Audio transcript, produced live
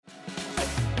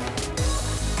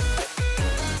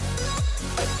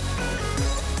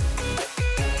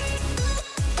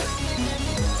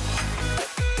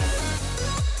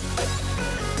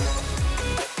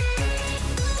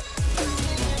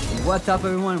What's up,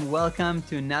 everyone? Welcome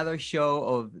to another show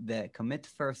of the Commit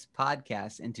First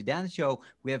podcast. And today on the show,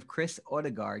 we have Chris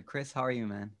Odegaard. Chris, how are you,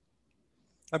 man?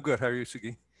 I'm good. How are you,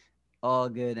 Sugi? All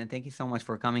good. And thank you so much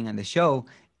for coming on the show.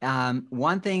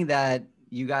 One thing that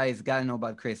you guys got to know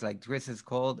about Chris, like Chris is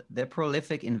called the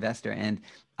prolific investor. And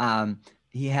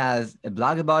he has a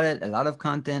blog about it, a lot of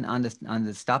content on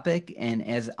this topic. And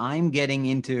as I'm getting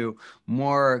into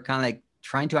more kind of like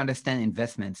trying to understand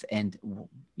investments and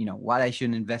what I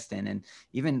should invest in and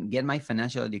even get my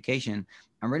financial education,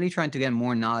 I'm really trying to get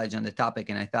more knowledge on the topic.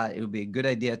 And I thought it would be a good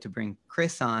idea to bring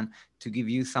Chris on to give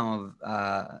you some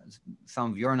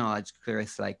of your knowledge,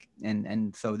 Chris.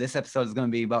 And so this episode is going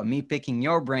to be about me picking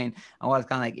your brain on what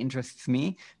kind of like interests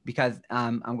me, because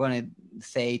I'm going to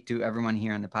say to everyone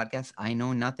here on the podcast, I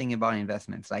know nothing about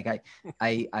investments. Like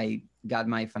I got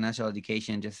my financial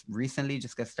education just recently,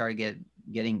 just got started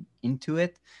getting into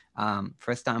it.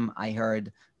 First time I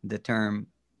heard the term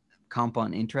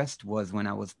compound interest was when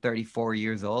I was 34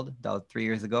 years old. That was 3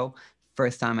 years ago.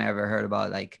 First time I ever heard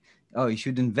about like, oh, you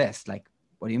should invest. Like,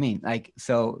 what do you mean? Like,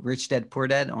 so Rich Dad Poor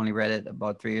Dad, only read it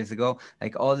about 3 years ago.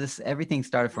 Like all this, everything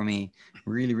started for me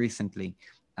really recently.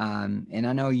 And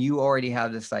I know you already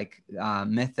have this like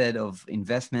method of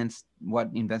investments,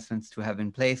 what investments to have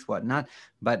in place, what not.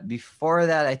 But before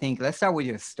that, I think let's start with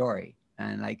your story.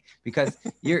 And like, because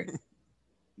you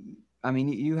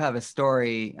have a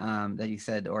story that you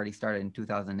said already started in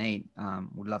 2008.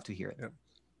 Would love to hear it. Yeah.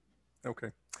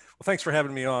 Okay. Well, thanks for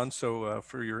having me on. So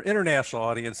for your international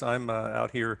audience, I'm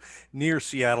out here near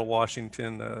Seattle,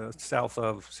 Washington, south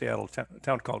of Seattle,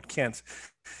 town called Kent.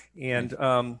 And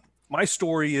my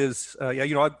story is,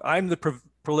 I'm the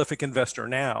prolific investor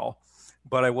now,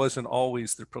 but I wasn't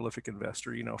always the prolific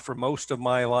investor. For most of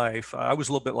my life, I was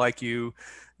a little bit like you,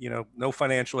 no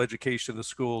financial education in the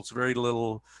schools, very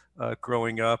little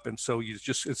growing up. And so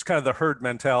it's kind of the herd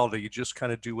mentality. You just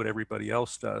kind of do what everybody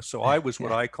else does. So I was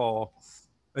what I call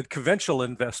a conventional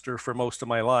investor for most of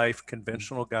my life,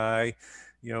 conventional guy,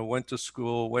 went to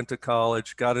school, went to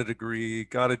college, got a degree,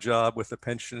 got a job with a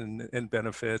pension and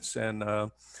benefits. And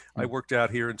I worked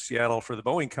out here in Seattle for the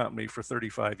Boeing company for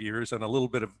 35 years and a little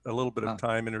bit of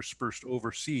time interspersed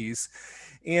overseas.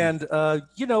 And,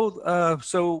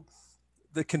 so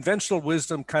the conventional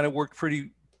wisdom kind of worked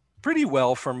pretty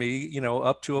well for me,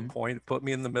 up to a point. It put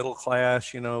me in the middle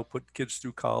class, put kids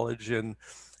through college, and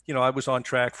I was on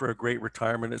track for a great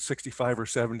retirement at 65 or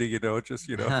 70,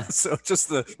 so just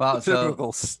the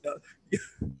typical stuff.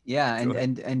 Yeah.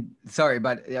 And sorry,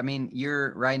 but I mean,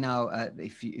 you're right now,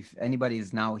 if anybody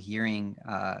is now hearing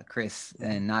Chris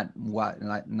and not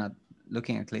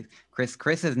looking at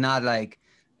Chris is not like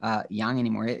young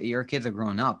anymore. Your kids are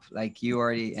grown up. Like you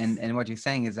already, and what you're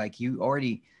saying is like you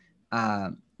already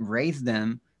raised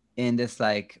them in this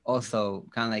like also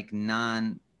kind of like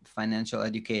non-financial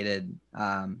educated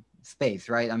space,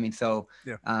 right? I mean, so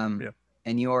and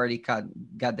you already got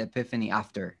the epiphany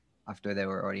after they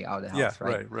were already out of the house,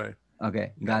 right? Right.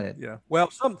 Okay, got it. Yeah.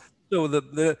 Well,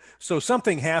 so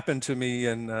something happened to me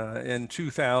in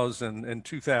 2000 and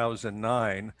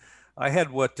 2009. I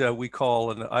had what we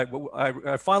call, and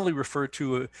I finally refer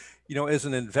to, as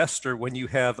an investor when you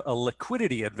have a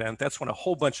liquidity event. That's when a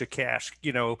whole bunch of cash,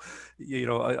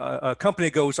 a company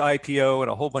goes IPO and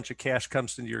a whole bunch of cash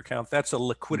comes into your account. That's a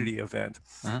liquidity event.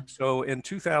 So in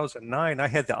 2009, I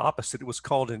had the opposite. It was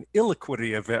called an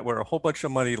illiquidity event, where a whole bunch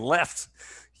of money left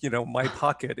my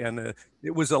pocket, and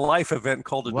it was a life event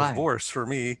called a divorce for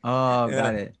me.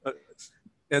 Got it.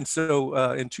 And so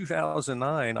in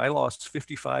 2009, I lost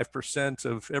 55%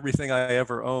 of everything I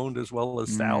ever owned, as well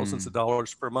as thousands of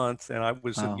dollars per month. And I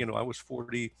was, I was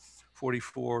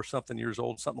 44 something years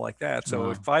old, something like that.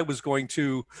 So if I was going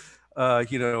to,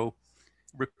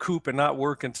 recoup and not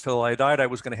work until I died, I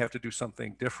was going to have to do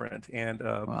something different. And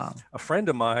a friend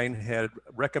of mine had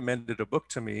recommended a book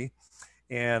to me,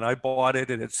 and I bought it,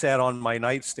 and it sat on my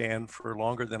nightstand for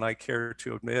longer than I care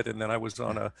to admit. And then I was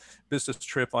on a business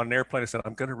trip on an airplane. I said,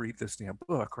 I'm going to read this damn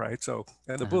book, right? So,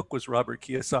 and the book was Robert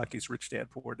Kiyosaki's Rich Dad,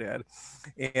 Poor Dad.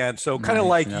 And so kind of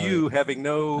like you, having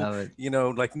no,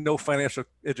 like no financial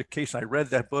education, I read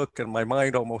that book and my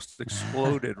mind almost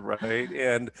exploded, right?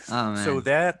 And so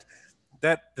that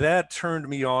turned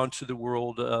me on to the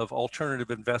world of alternative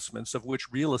investments, of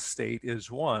which real estate is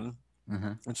one.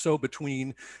 And so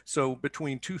between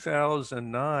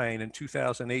 2009 and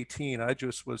 2018, I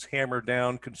just was hammered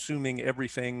down, consuming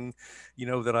everything,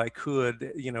 that I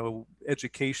could,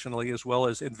 educationally, as well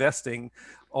as investing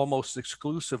almost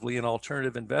exclusively in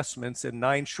alternative investments. And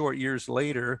 9 short years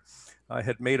later, I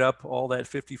had made up all that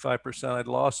 55% I'd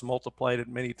lost, multiplied it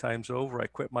many times over. I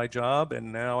quit my job,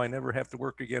 and now I never have to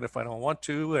work again if I don't want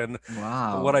to. And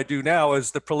what I Wow. do now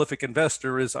as the prolific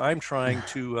investor is I'm trying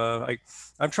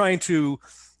to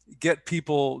get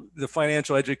people the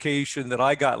financial education that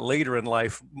I got later in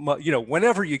life.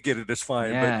 Whenever you get it is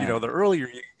fine, but Yeah. the earlier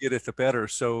you get it, the better.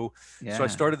 So I Yeah.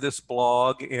 started this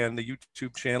blog and the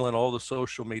YouTube channel and all the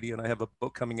social media, and I have a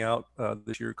book coming out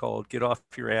this year called "Get Off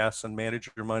Your Ass and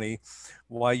Manage Your Money: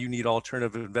 Why You Need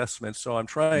Alternative Investments." So I'm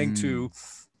trying to,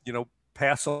 Mm.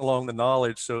 pass along the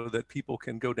knowledge so that people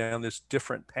can go down this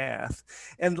different path.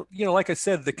 And like I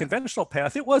said, the conventional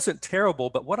path, it wasn't terrible,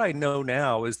 but what I know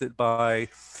now is that by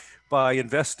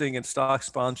investing in stocks,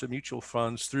 bonds, and mutual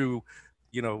funds through,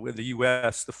 in the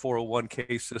US, the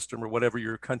 401k system or whatever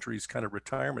your country's kind of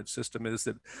retirement system is,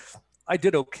 that I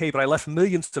did okay, but I left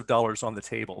millions of dollars on the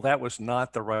table. That was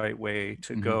not the right way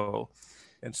to Hmm. go.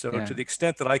 And so Yeah. to the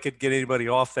extent that I could get anybody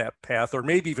off that path, or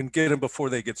maybe even get them before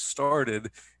they get started,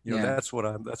 Yeah. that's what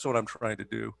I'm trying to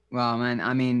do. Well, man,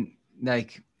 I mean,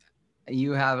 like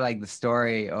you have like the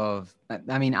story of,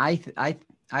 I mean, I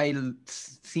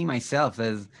see myself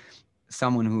as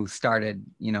someone who started,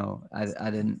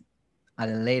 at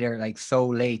a later, like so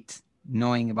late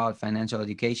knowing about financial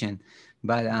education.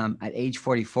 But at age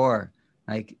 44,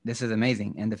 like this is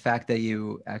amazing. And the fact that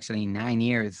you actually 9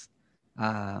 years,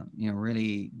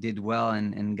 really did well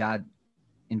and got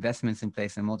investments in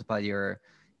place and multiplied your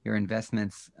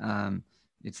investments.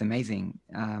 It's amazing.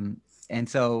 And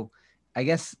so I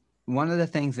guess one of the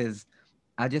things is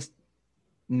I just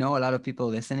know a lot of people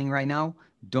listening right now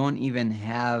don't even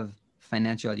have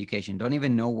financial education, don't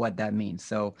even know what that means.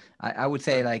 So I would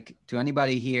say, Right. like, to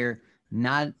anybody here,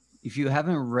 not if you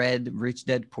haven't read Rich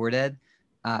Dad Poor Dad,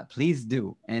 please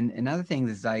do. And another thing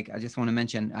is, like, I just want to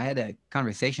mention, I had a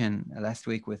conversation last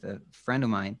week with a friend of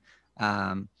mine,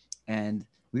 and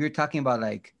we were talking about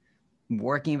like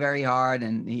working very hard,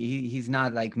 and he's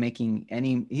not like making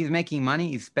any, he's making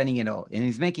money, he's spending it all, and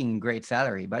he's making a great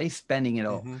salary, but he's spending it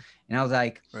all. Mm-hmm. And I was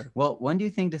like, Right. well, when do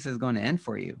you think this is going to end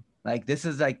for you? Like, this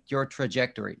is like your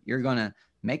trajectory. You're going to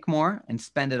make more and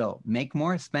spend it all, make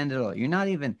more, spend it all. You're not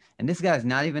even, and this guy's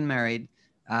not even married,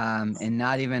 and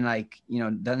not even like,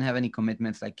 doesn't have any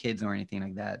commitments like kids or anything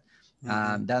like that.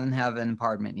 Mm-hmm. Doesn't have an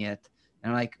apartment yet.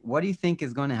 And I'm like, what do you think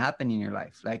is going to happen in your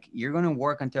life? Like, you're going to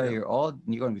work until Yeah. you're old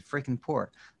and you're going to be freaking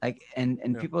poor. Like, and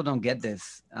Yeah. people don't get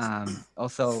this.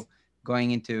 Also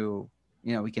going into,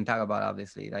 we can talk about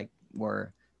obviously like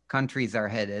where countries are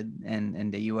headed,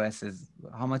 and the US is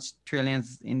how much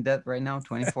trillions in debt right now?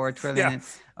 24 Yeah. trillion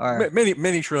or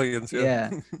Many trillions. Yeah.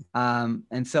 yeah.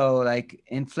 And so like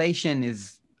inflation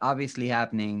is obviously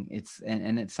happening.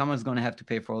 And someone's going to have to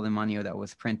pay for all the money that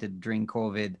was printed during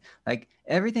COVID. Like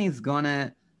everything's going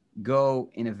to go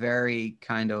in a very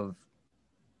kind of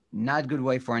not good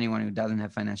way for anyone who doesn't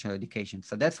have financial education.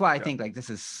 So that's why I Yeah. think like this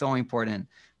is so important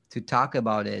to talk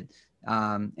about it,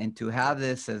 and to have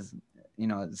this as,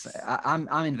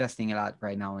 I'm investing a lot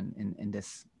right now in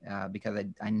this, because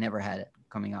I never had it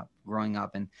growing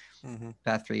up, and Mm-hmm.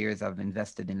 past 3 years I've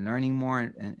invested in learning more,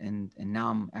 and now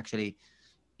I'm actually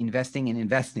investing in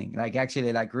investing, like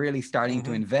actually like really starting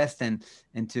to Mm-hmm. invest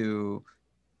and to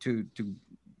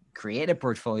create a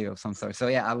portfolio of some sort. So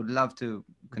yeah, I would love to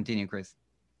continue, Chris.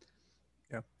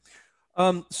 Yeah.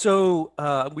 So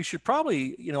we should probably,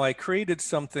 I created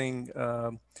something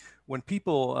when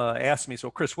people ask me, so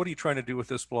Chris, what are you trying to do with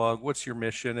this blog? What's your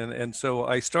mission? And so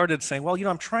I started saying, well,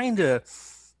 I'm trying to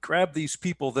grab these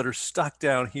people that are stuck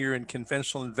down here in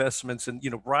conventional investments and,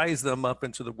 rise them up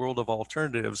into the world of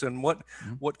alternatives. And Mhm.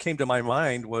 what came to my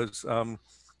mind was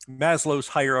Maslow's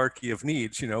hierarchy of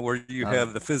needs, where you Love it.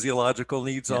 have the physiological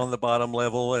needs Yeah. on the bottom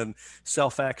level and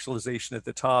self-actualization at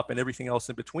the top and everything else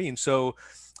in between. So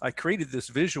I created this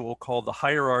visual called the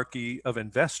hierarchy of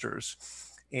investors.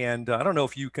 And I don't know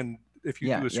if you Yeah. do a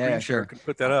Yeah. Yeah. screen share, Sure. can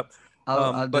put that Uh, up.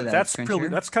 I'll do But that screen share.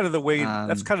 that's kind of the way, Um,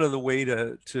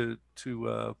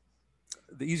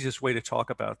 the easiest way to talk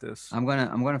about this. I'm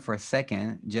gonna for a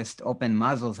second just open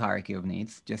Maslow's hierarchy of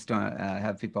needs, just to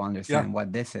have people Yeah. understand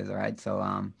what this is. All right. So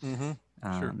Mm-hmm.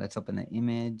 Sure. let's open the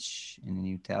image in a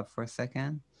new tab for a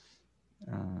second.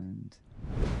 And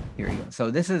here we go.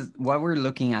 So this is what we're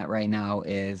looking at right now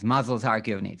is Maslow's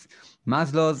hierarchy of needs.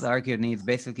 Maslow's hierarchy of needs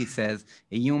basically says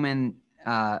a human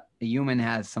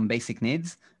has some basic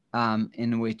needs,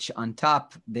 in which on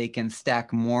top they can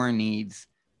stack more needs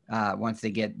once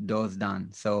they get those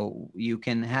done. So you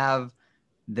can have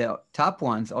the top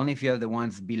ones only if you have the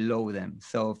ones below them.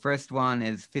 So first one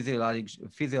is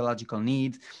physiological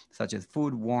needs such as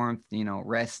food, warmth,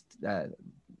 rest,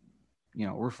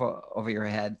 roof over your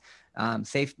head.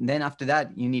 Safe. Then after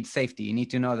that, you need safety. You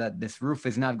need to know that this roof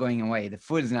is not going away. The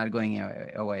food is not going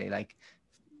away. Like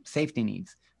safety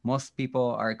needs. Most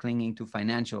people are clinging to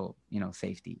financial,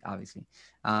 safety, obviously.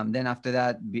 Then after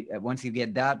that, once you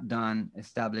get that done,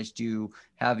 established, you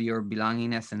have your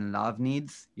belongingness and love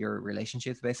needs, your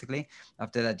relationships, basically.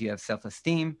 After that, you have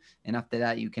self-esteem. And after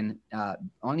that, you can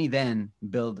only then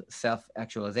build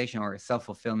self-actualization or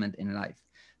self-fulfillment in life.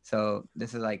 So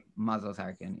this is like Maslow's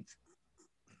hierarchy of needs.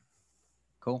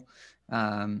 Cool.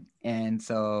 And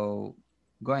so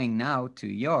going now to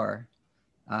your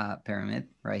pyramid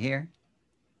right here.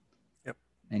 Yep.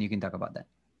 And you can talk about that.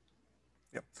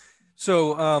 Yep.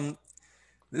 So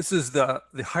this is the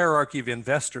hierarchy of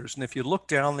investors. And if you look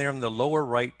down there in the lower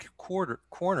right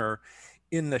corner,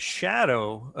 in the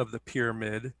shadow of the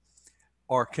pyramid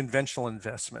are conventional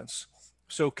investments.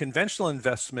 So conventional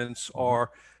investments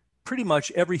are pretty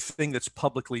much everything that's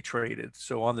publicly traded.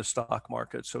 So on the stock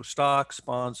market. So stocks,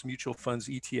 bonds, mutual funds,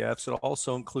 ETFs. It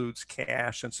also includes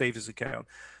cash and savings account.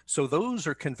 So those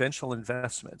are conventional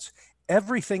investments.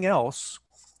 Everything else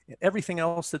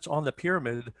that's on the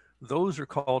pyramid, those are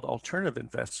called alternative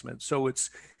investments. So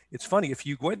it's funny, if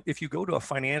you go to a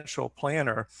financial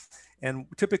planner, and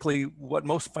typically what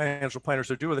most financial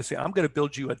planners are doing, they say, I'm going to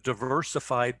build you a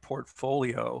diversified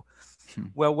portfolio.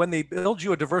 Well, when they build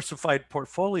you a diversified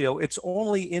portfolio, it's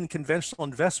only in conventional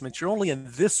investments. You're only in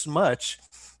this much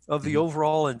of the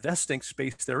overall investing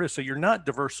space there is. So you're not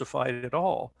diversified at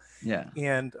all. Yeah.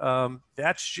 And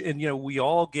we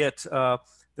all get,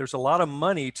 there's a lot of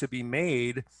money to be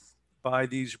made by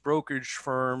these brokerage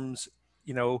firms,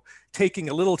 taking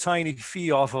a little tiny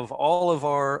fee off of all of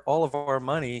our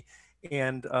money,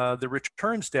 and the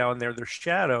returns down there, their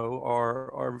shadow,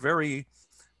 are very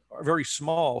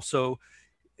small. So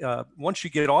once you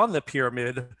get on the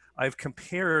pyramid, I've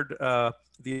compared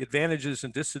the advantages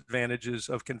and disadvantages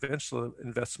of conventional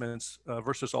investments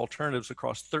versus alternatives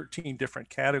across 13 different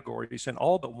categories, and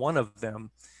all but one of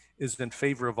them is in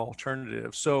favor of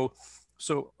alternatives. So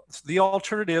the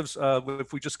alternatives,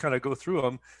 if we just kind of go through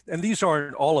them, and these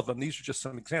aren't all of them, these are just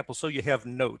some examples. So you have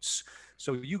notes.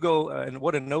 So you go, and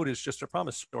what a note is, just a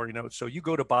promissory note. So you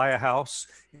go to buy a house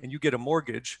and you get a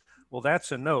mortgage. Well,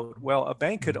 that's a note. Well, a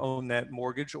bank could own that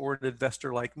mortgage, or an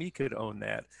investor like me could own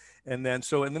that. And then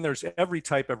there's every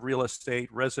type of real estate: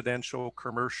 residential,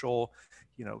 commercial,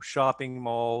 shopping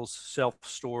malls,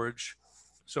 self-storage.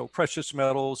 So precious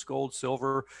metals, gold,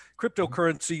 silver,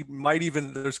 cryptocurrency might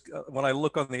even, when I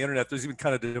look on the internet, there's even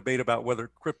kind of a debate about whether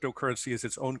cryptocurrency is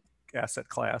its own asset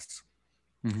class.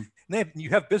 And then you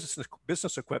have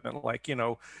business equipment, like,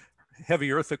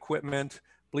 heavy earth equipment,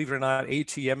 believe it or not,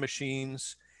 ATM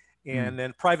machines. And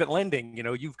then private lending,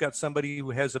 you've got somebody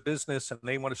who has a business and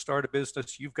they want to start a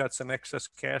business. You've got some excess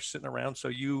cash sitting around. So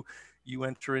you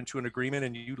enter into an agreement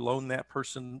and you loan that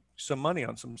person some money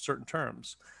on some certain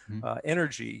terms.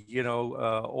 Energy,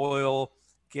 oil,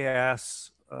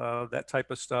 gas, that type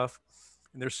of stuff.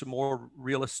 And there's some more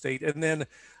real estate. And then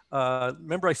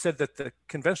remember I said that the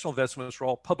conventional investments were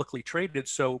all publicly traded.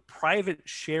 So private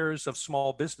shares of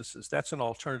small businesses, that's an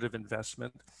alternative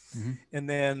investment. And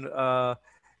then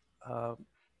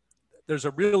there's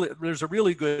a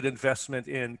really good investment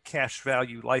in cash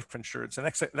value life insurance,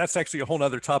 and that's actually a whole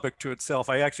nother topic to itself.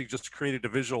 I actually just created a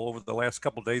visual over the last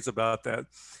couple of days about that.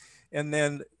 And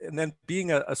then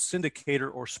being a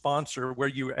syndicator or sponsor, where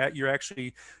you're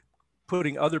actually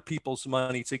putting other people's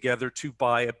money together to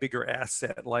buy a bigger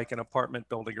asset, like an apartment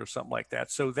building or something like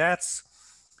that. So that's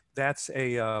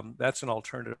an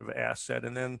alternative asset.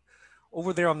 And then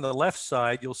over there on the left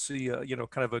side, you'll see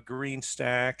kind of a green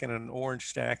stack and an orange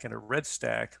stack and a red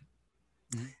stack.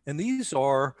 And these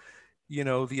are,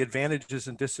 the advantages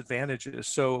and disadvantages.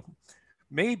 So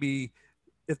maybe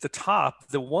at the top,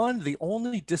 the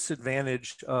only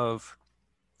disadvantage of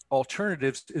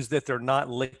alternatives is that they're not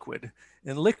liquid.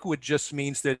 And liquid just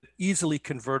means that easily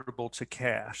convertible to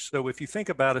cash. So if you think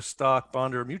about a stock,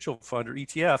 bond, or a mutual fund or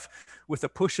ETF, with a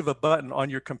push of a button on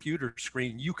your computer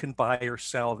screen, you can buy or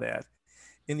sell that.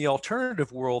 In the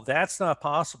alternative world, that's not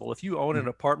possible. If you own an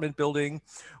apartment building,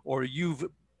 or you've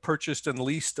purchased and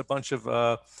leased a bunch of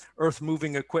earth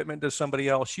moving equipment to somebody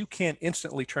else, you can't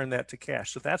instantly turn that to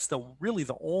cash. So that's really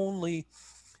the only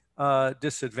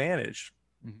disadvantage.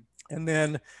 And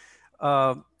then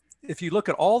if you look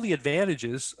at all the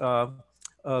advantages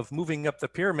of moving up the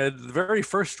pyramid, the very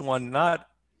first one, not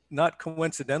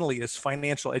coincidentally, is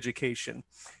financial education.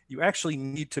 You actually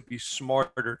need to be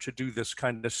smarter to do this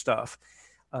kind of stuff.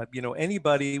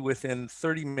 Anybody within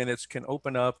 30 minutes can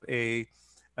open up an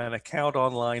account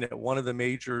online at one of the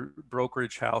major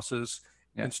brokerage houses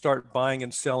and start buying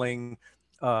and selling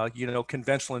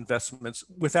conventional investments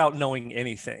without knowing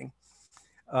anything.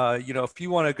 If you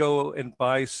want to go and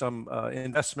buy some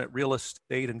investment real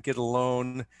estate and get a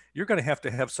loan, you're going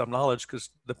to have some knowledge, because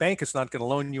the bank is not going to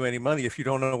loan you any money if you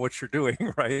don't know what you're doing,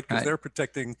 right? Because they're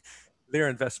protecting their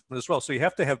investment as well. So you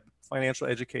have to have financial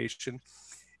education.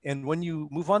 And when you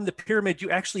move on the pyramid, you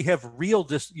actually have real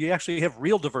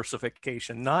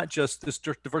diversification, not just this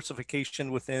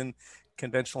diversification within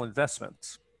conventional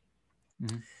investments.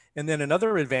 Mm-hmm. And then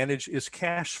another advantage is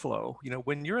cash flow.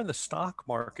 When you're in the stock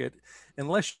market,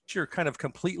 unless you're kind of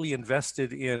completely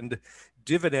invested in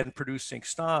dividend producing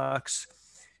stocks,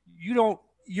 you're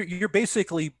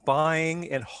basically buying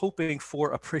and hoping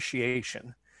for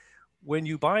appreciation. When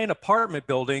you buy an apartment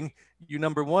building, you,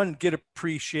 number one, get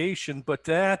appreciation, but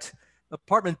that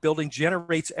apartment building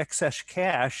generates excess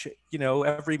cash,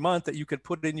 every month that you could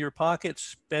put in your pocket,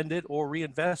 spend it, or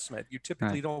reinvestment. You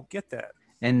typically don't get that.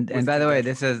 And by the way,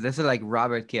 this is like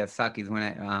Robert Kiyosaki's. When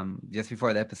I just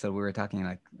before the episode, we were talking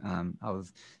I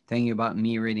was telling you about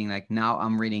me reading, now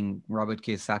I'm reading Robert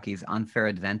Kiyosaki's Unfair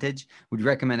Advantage. Would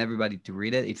recommend everybody to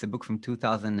read it. It's a book from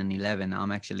 2011.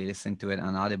 I'm actually listening to it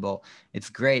on Audible.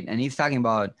 It's great, and he's talking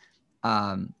about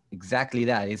exactly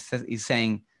that. He's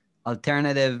saying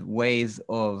alternative ways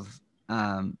of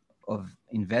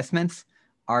investments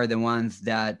are the ones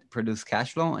that produce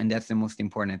cash flow, and that's the most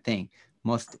important thing.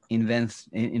 Most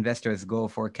investors go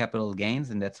for capital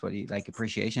gains, and that's what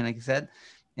appreciation, like you said,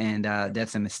 and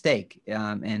that's a mistake.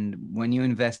 And when you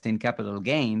invest in capital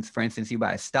gains, for instance, you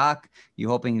buy a stock,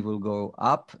 you're hoping it will go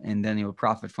up, and then you'll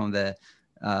profit from the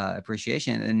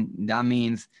appreciation. And that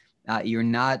means you're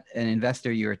not an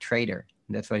investor, you're a trader.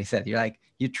 That's what he said.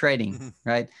 You're trading, mm-hmm.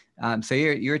 right? So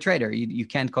you're a trader. You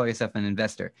can't call yourself an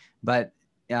investor. But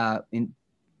real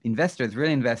investors,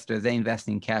 they invest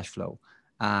in cash flow.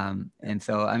 And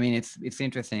so, it's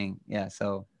interesting. Yeah.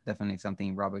 So definitely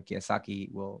something Robert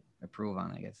Kiyosaki will approve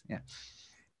on, I guess. Yeah.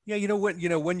 Yeah.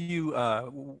 When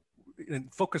you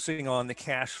focusing on the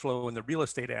cash flow and the real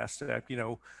estate aspect,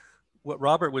 what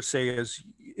Robert would say is,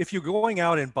 if you're going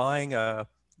out and buying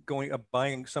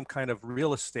some kind of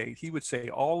real estate, he would say,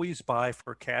 always buy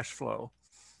for cash flow.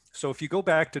 So if you go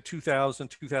back to 2000,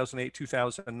 2008,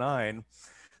 2009,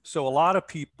 so a lot of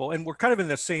people, and we're kind of in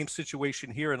the same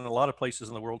situation here in a lot of places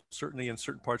in the world, certainly in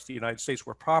certain parts of the United States,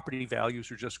 where property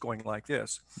values are just going like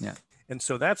this. Yeah. And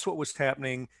so that's what was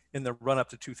happening in the run up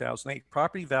to 2008.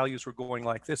 Property values were going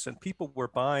like this, and people were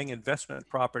buying investment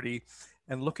property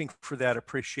and looking for that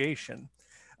appreciation.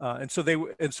 And so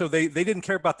they didn't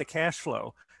care about the cash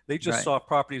flow. They just saw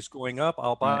properties going up.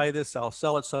 I'll buy this, I'll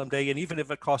sell it someday. And even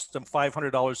if it cost them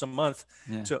 $500 a month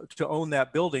to own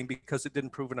that building, because it didn't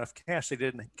prove enough cash, they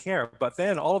didn't care. But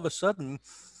then all of a sudden,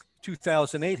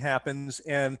 2008 happens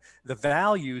and the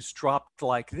values dropped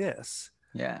like this.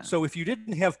 Yeah. So if you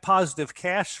didn't have positive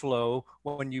cash flow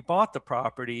when you bought the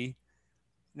property,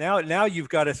 now you've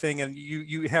got a thing, and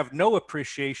you have no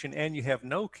appreciation and you have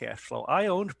no cash flow. I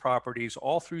owned properties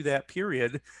all through that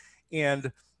period,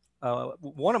 and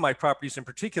one of my properties in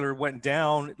particular went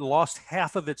down, lost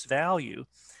half of its value,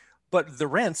 but the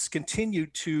rents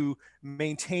continued to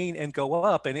maintain and go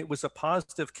up, and it was a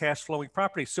positive cash flowing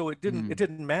property. So it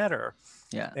didn't matter.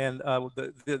 Yeah. And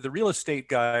the real estate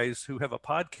guys who have a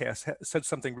podcast said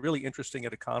something really interesting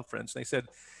at a conference. They said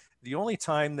the only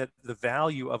time that the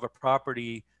value of a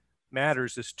property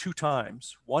matters is two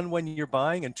times: one when you're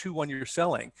buying, and two when you're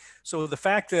selling. So the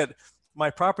fact that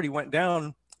my property went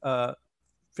down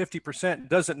 50%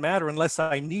 doesn't matter unless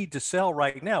I need to sell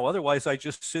right now. Otherwise, I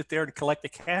just sit there and collect the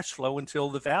cash flow until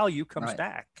the value comes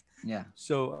back. Yeah.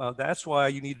 So that's why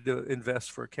you need to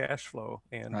invest for cash flow,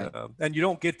 and you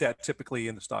don't get that typically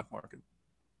in the stock market.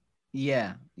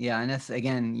 Yeah. And that's,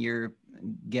 again, you're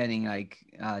getting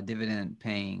dividend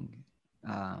paying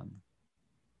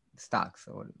stocks,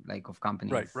 or of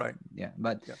companies. Right. Yeah.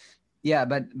 But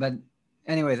but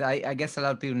anyways, I guess a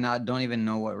lot of people don't even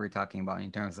know what we're talking about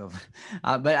in terms of,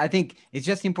 but I think it's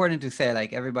just important to say,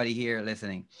 everybody here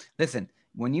listening, listen,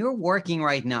 when you're working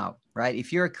right now, right?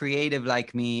 If you're a creative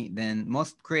like me, then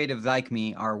most creatives like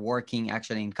me are working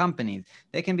actually in companies.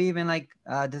 They can be even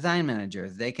design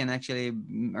managers. They can actually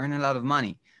earn a lot of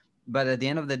money. But at the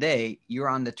end of the day, you're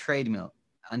on the treadmill.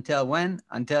 Until when?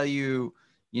 Until you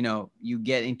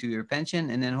get into your pension,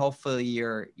 and then hopefully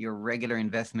your regular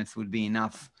investments would be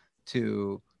enough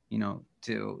to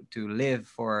live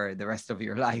for the rest of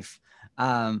your life.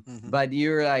 But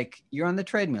you're on the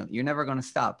treadmill. You're never going to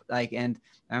stop. And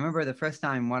I remember the first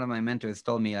time one of my mentors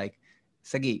told me,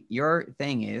 Sagi, your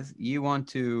thing is you want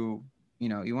to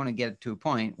get to a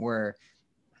point where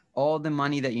all the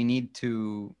money that you need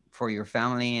to for your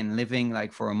family and living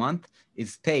like for a month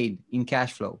is paid in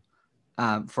cash flow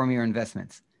from your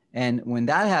investments. And when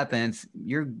that happens,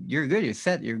 you're good. You're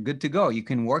set. You're good to go. You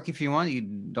can work if you want. You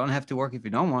don't have to work if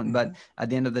you don't want. Mm-hmm. But at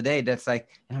the end of the day, that's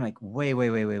like, and I'm like, wait.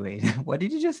 What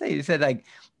did you just say? You said like,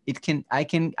 I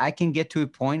can get to a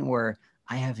point where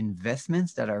I have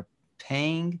investments that are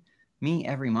paying me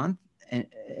every month and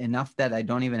enough that I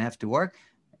don't even have to work.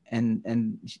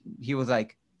 And he was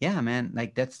like, yeah, man,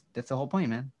 like that's the whole point,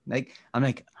 man. Like, I'm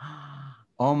like,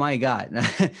 oh my God.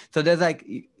 So there's like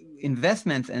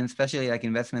investments, and especially like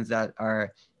investments that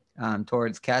are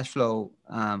towards cash flow,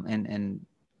 and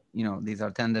you know, these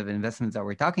alternative investments that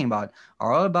we're talking about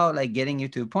are all about like getting you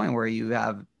to a point where you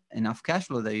have enough cash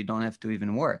flow that you don't have to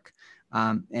even work.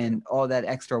 And all that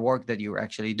extra work that you're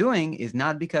actually doing is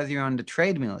not because you're on the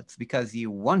treadmill. It's because you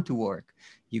want to work.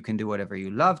 You can do whatever you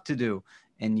love to do,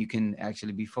 and you can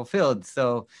actually be fulfilled.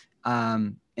 So,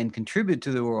 and contribute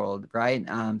to the world, right?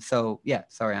 So yeah,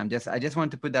 sorry, I just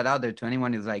want to put that out there to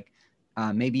anyone who's like,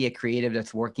 maybe a creative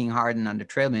that's working hard and on the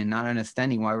treadmill and not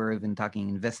understanding why we're even talking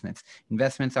investments.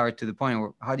 Investments are to the point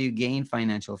where how do you gain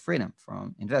financial freedom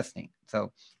from investing?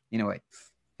 So, in a way,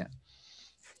 yeah.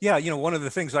 Yeah, you know, one of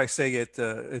the things I say at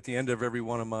the end of every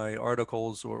one of my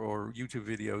articles or YouTube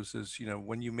videos is, you know,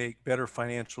 when you make better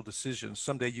financial decisions,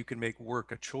 someday you can make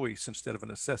work a choice instead of a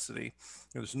necessity.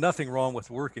 There's nothing wrong with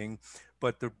working,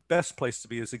 but the best place to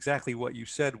be is exactly what you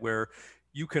said, where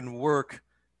you can work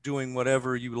doing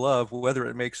whatever you love, whether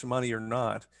it makes money or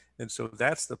not. And so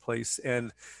that's the place.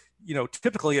 And, you know,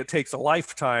 typically it takes a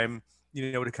lifetime,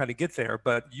 you know, to kind of get there,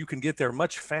 but you can get there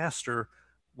much faster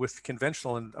with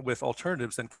conventional and with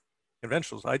alternatives than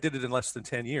conventionals. I did it in less than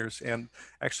 10 years. And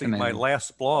actually my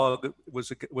last blog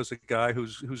was a guy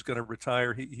who's going to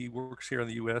retire. He works here in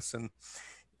the US, and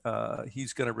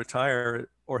he's going to retire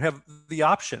or have the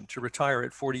option to retire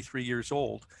at 43 years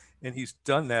old. And he's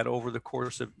done that over the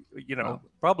course of, you know, wow,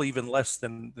 probably even less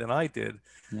than I did.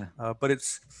 Yeah. But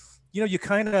it's, you know, you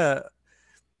kind of,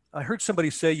 I heard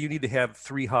somebody say you need to have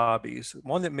 3 hobbies: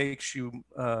 one that makes you,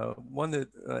 one that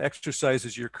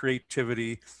exercises your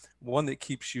creativity, one that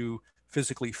keeps you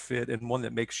physically fit, and one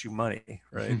that makes you money,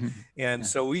 right? And yeah,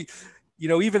 so we, you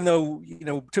know, even though, you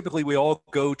know, typically we all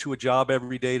go to a job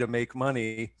every day to make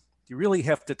money, you really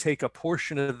have to take a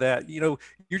portion of that. You know,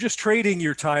 you're just trading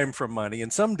your time for money,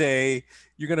 and someday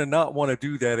you're going to not want to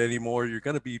do that anymore. You're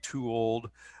going to be too old.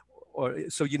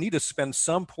 So you need to spend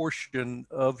some portion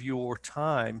of your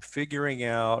time figuring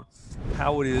out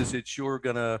how it is that you're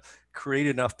going to create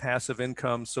enough passive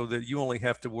income so that you only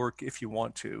have to work if you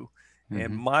want to. Mm-hmm.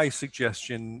 And my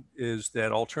suggestion is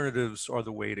that alternatives are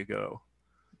the way to go.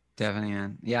 Definitely,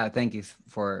 man. Yeah, thank you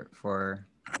for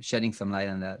shedding some light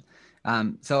on that.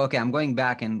 So, okay, I'm going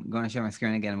back and going to share my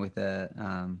screen again with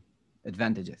the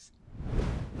advantages.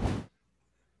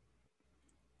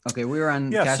 Okay, we were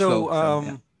on cash flow.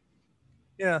 Yeah.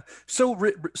 Yeah. So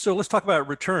let's talk about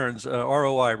returns,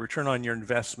 ROI, return on your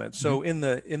investment. So in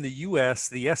the U.S.,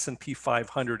 the S&P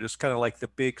 500 is kind of like the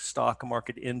big stock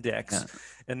market index, yeah,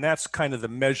 and that's kind of the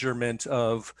measurement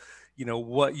of, you know,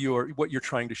 what you're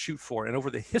trying to shoot for. And over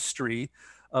the history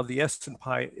of the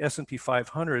S&P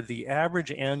 500, the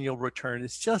average annual return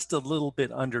is just a little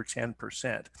bit under 10%.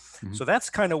 Mm-hmm. So that's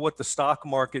kind of what the stock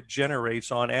market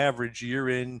generates on average year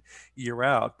in, year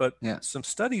out. But yeah, some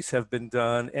studies have been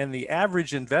done, and the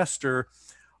average investor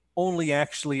only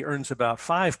actually earns about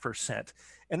 5%.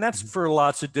 And that's for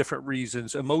lots of different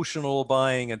reasons: emotional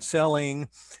buying and selling.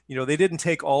 You know, they didn't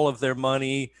take all of their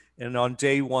money and on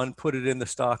day one put it in the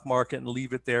stock market and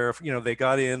leave it there. You know, they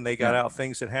got in, they got out,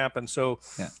 things that happen. So,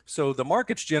 so the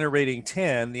market's generating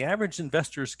 10, the average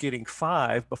investor's getting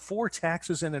 5 before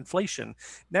taxes and inflation.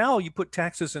 Now you put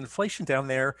taxes and inflation down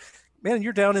there, man,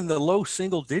 you're down in the low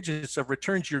single digits of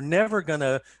returns. You're never going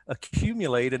to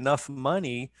accumulate enough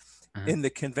money in the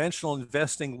conventional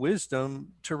investing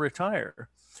wisdom to retire.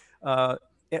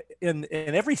 And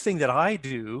everything that I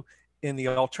do in the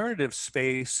alternative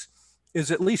space is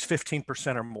at least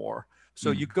 15% or more.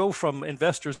 So you go from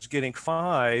investors getting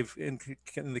 5 in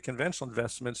the conventional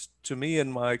investments to me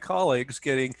and my colleagues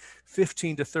getting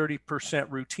 15 to 30%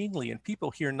 routinely. And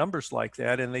people hear numbers like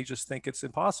that and they just think it's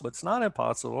impossible. It's not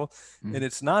impossible, and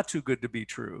it's not too good to be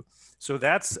true. So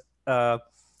that's a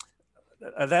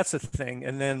thing.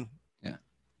 And then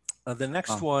the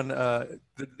next one,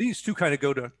 these two kind of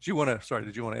go to, did you want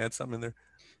to add something in there?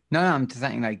 No, I'm just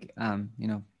saying, like, you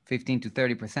know, 15 to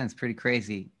 30% is pretty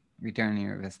crazy return on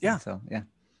your investment. Yeah. So, yeah.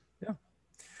 Yeah.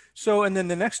 So, and then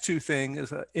the next two things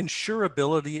is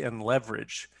insurability and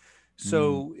leverage.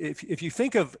 So if you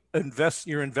think of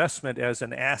your investment as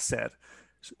an asset,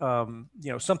 you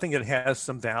know, something that has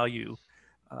some value,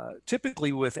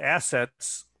 typically with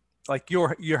assets like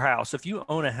your house, if you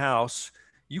own a house,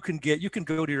 you can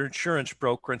go to your insurance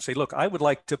broker and say, look, I would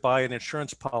like to buy an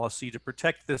insurance policy to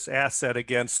protect this asset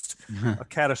against a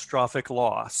catastrophic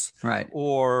loss. Right.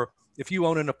 Or if you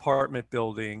own an apartment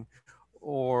building,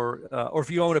 or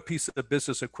if you own a piece of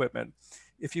business equipment,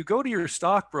 if you go to your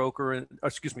stockbroker and,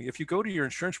 if you go to your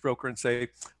insurance broker and say,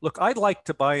 look, I'd like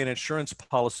to buy an insurance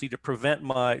policy to protect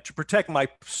my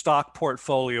stock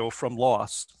portfolio from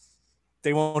loss,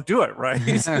 they won't do it, right?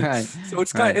 Right. So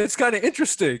it's kind of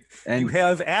interesting. And you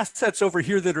have assets over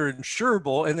here that are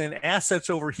insurable, and then assets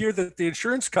over here that the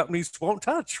insurance companies won't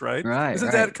touch, right? Right.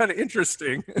 Isn't that kind of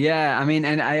interesting? Yeah, I mean,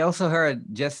 and I also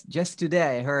heard just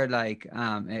today, I heard like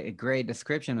a great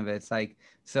description of it. It's like,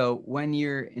 so when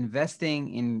you're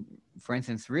investing in, for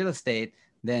instance, real estate,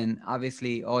 then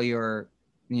obviously all your,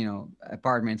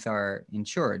 apartments are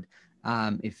insured.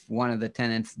 If one of the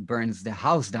tenants burns the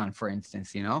house down, for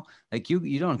instance, like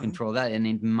you don't control that, and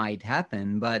it might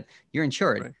happen, but you're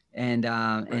insured. Right. And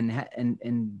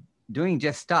doing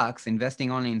just stocks,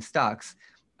 investing only in stocks,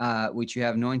 which you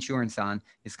have no insurance on,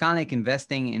 is kind of like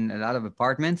investing in a lot of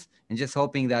apartments and just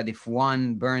hoping that if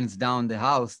one burns down the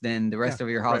house, then the rest of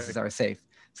your houses are safe.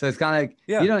 So it's kind of like,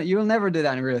 you'll never do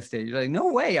that in real estate. You're like,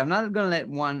 no way, I'm not going to let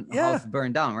one house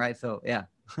burn down. Right. So, yeah.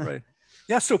 Right.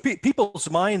 Yeah. So people's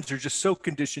minds are just so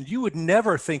conditioned. You would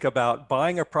never think about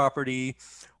buying a property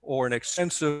or an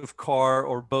expensive car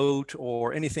or boat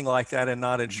or anything like that and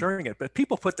not insuring it. But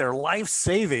people put their life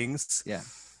savings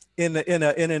in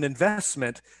an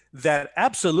investment that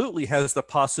absolutely has the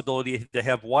possibility to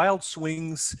have wild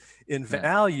swings in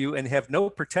value and have no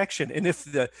protection. And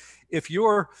if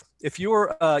you're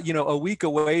a week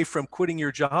away from quitting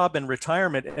your job and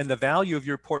retirement, and the value of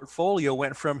your portfolio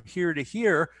went from here to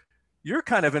here, you're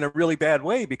kind of in a really bad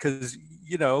way, because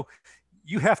you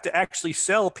have to actually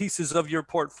sell pieces of your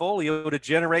portfolio to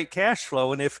generate cash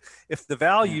flow. And if the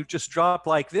value just dropped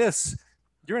like this,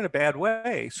 you're in a bad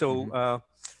way. So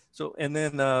and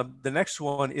then the next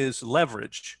one is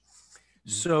leverage.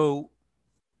 So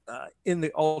in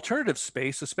the alternative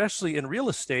space, especially in real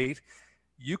estate,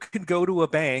 you can go to a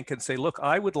bank and say, look,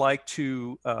 I would like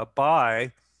to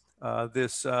buy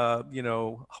this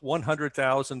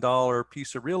 $100,000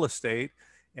 piece of real estate,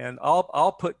 and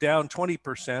I'll put down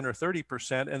 20% or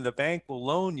 30%, and the bank will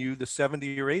loan you the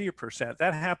 70 or 80%.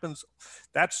 That happens.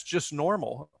 That's just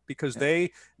normal, because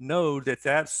they know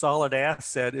that solid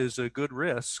asset is a good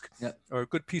risk or a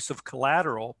good piece of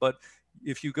collateral. But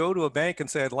if you go to a bank and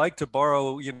say, I'd like to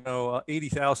borrow,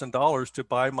 $80,000 to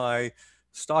buy my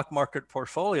stock market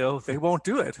portfolio, they won't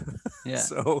do it.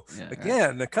 So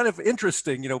again, kind of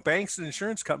interesting, banks and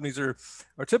insurance companies are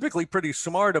typically pretty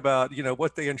smart about,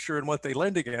 what they insure and what they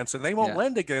lend against, and they won't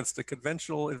lend against a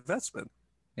conventional investment.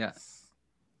 Yeah.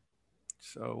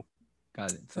 So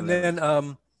got it. So and then,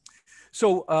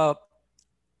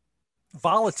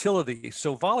 volatility.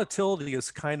 So volatility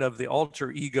is kind of the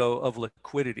alter ego of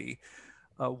liquidity.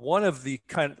 One of the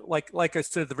kind of, like I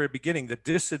said at the very beginning, the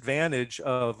disadvantage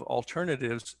of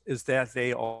alternatives is that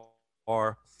they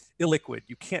are illiquid.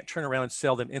 You can't turn around and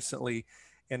sell them instantly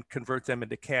and convert them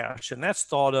into cash. And that's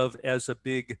thought of as a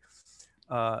big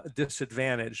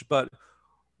disadvantage. But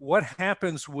what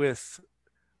happens with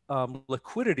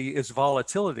liquidity is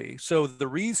volatility. So the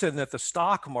reason that the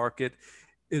stock market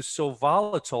is so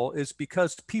volatile is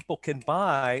because people can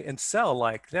buy and sell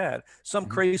like that. Some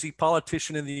crazy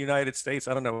politician in the United States,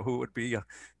 I don't know who it would be,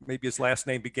 maybe his last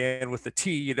name began with a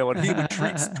T, and he would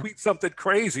tweet something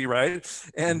crazy,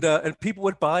 right? And people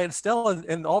would buy and sell,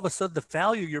 and all of a sudden the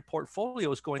value of your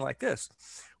portfolio is going like this.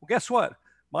 Well, guess what?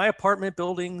 My apartment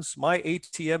buildings, my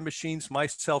ATM machines, my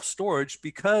self-storage,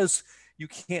 because you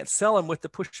can't sell them with the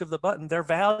push of the button, their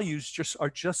values are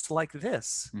just like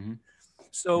this.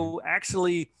 So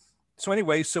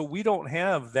anyway, so we don't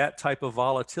have that type of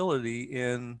volatility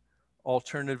in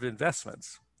alternative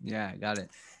investments. Yeah, got it.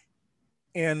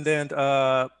 And then,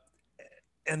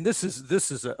 and this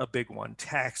is a big one,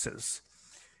 taxes.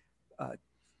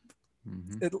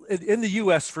 In the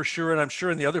U.S. for sure, and I'm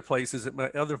sure in the other places in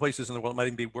the world it might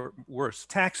even be worse.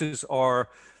 Taxes are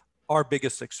our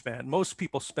biggest expense. Most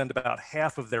people spend about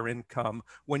half of their income.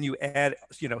 When you add,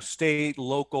 state,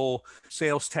 local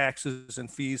sales taxes and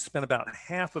fees, spend about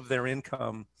half of their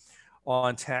income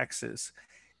on taxes.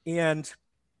 And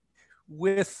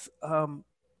with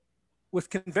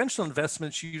conventional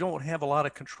investments, you don't have a lot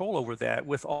of control over that.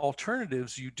 With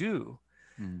alternatives, you do.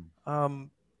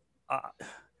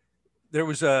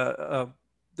 There's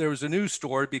there was a news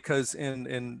story because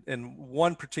in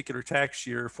one particular tax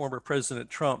year, former President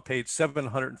Trump paid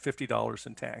 $750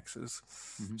 in taxes.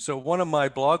 Mm-hmm. So one of my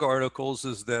blog articles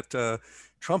is that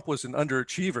Trump was an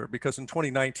underachiever because in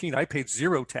 2019 I paid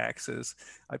zero taxes.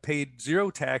 I paid zero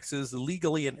taxes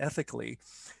legally and ethically.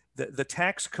 The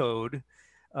tax code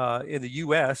in the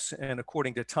U.S., and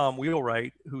according to Tom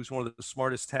Wheelwright, who's one of the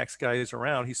smartest tax guys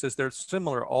around, he says they're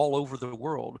similar all over the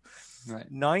world.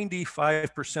 Right.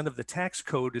 95% of the tax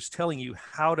code is telling you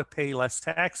how to pay less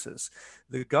taxes.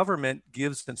 The government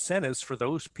gives incentives for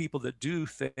those people that do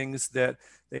things that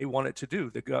they want it to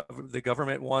do. The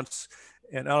government wants,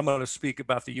 and I'm going to speak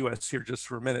about the U.S. here just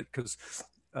for a minute because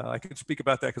I can speak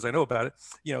about that because I know about it.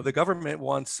 You know, the government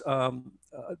wants the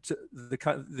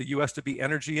U.S. to be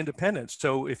energy independent.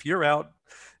 So if you're out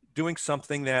doing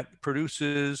something that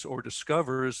produces or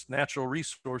discovers natural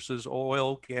resources,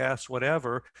 oil, gas,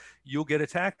 whatever, you'll get a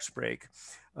tax break.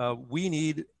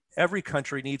 Every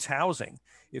country needs housing.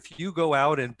 If you go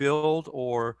out and build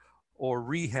or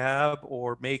rehab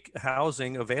or make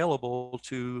housing available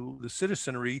to the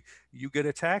citizenry, you get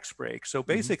a tax break. So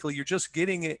basically you're just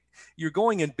getting it, you're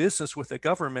going in business with the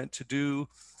government to do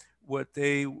what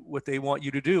they want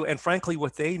you to do, and frankly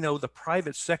what they know the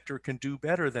private sector can do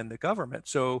better than the government.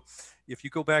 So if you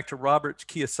go back to Robert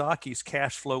Kiyosaki's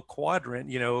cash flow quadrant,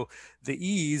 you know, the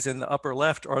E's in the upper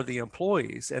left are the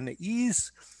employees, and the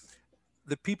E's,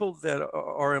 the people that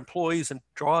are employees and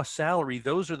draw a salary,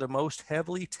 those are the most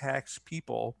heavily taxed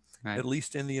people, right, at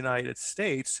least in the United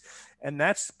States. And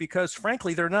that's because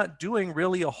frankly they're not doing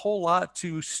really a whole lot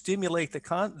to stimulate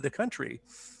the country.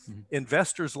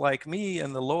 Investors like me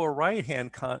in the lower right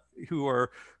hand who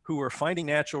are finding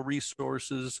natural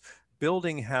resources,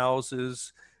 building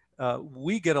houses,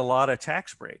 we get a lot of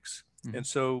tax breaks. And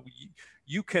so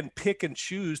you can pick and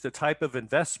choose the type of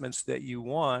investments that you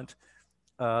want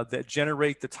that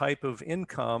generate the type of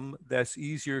income that's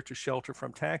easier to shelter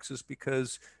from taxes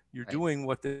because you're doing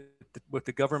what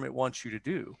the government wants you to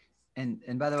do.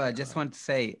 And by the way, I just want to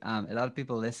say, a lot of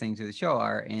people listening to the show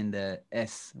are in the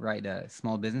S, right?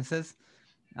 Small businesses.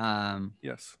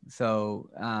 Yes. So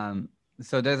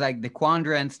there's like the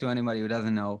quadrants, to anybody who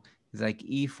doesn't know, is like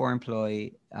E for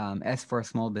employee, S for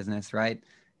small business, right?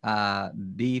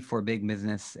 B for big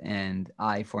business, and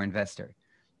I for investor.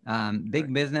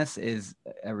 Big business is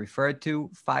referred to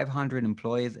 500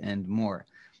 employees and more.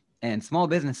 And small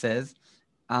businesses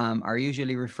are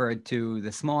usually referred to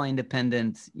the small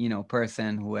independent,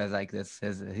 person who has like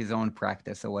his own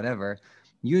practice or whatever,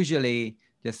 usually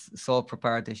just sole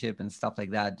proprietorship and stuff like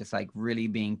that, just like really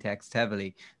being taxed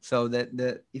heavily. So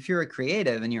that if you're a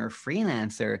creative and you're a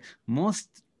freelancer,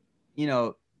 most,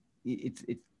 the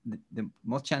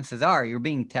most chances are you're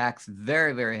being taxed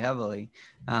very, very heavily.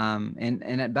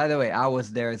 And by the way, I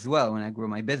was there as well when I grew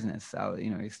my business.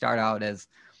 You start out as,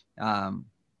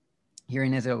 here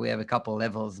in Israel, we have a couple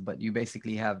levels, but you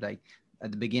basically have like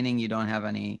at the beginning, you don't have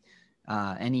any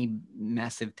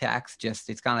massive tax. Just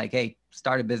it's kind of like, hey,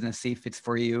 start a business, see if it's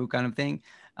for you, kind of thing.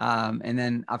 And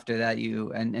then after that,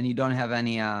 you don't have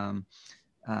any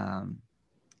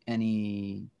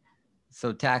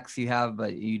so tax you have,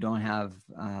 but you don't have.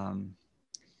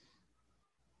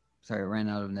 Sorry, I ran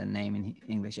out of the name in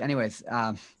English. Anyways,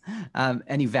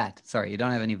 any VAT. Sorry, you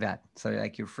don't have any VAT. So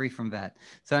like you're free from VAT.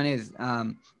 So anyways,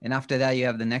 and after that you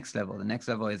have the next level. The next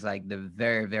level is like the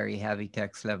very, very heavy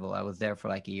tax level. I was there for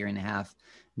like a year and a half.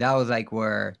 That was like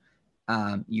where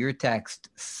you're taxed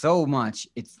so much,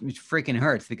 it freaking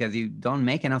hurts because you don't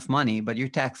make enough money, but you're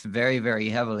taxed very, very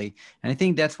heavily. And I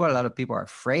think that's what a lot of people are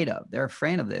afraid of. They're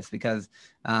afraid of this because,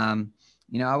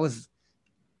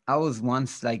 I was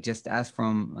once like just asked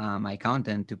from my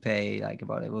accountant to pay like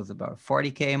about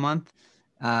 40K a month,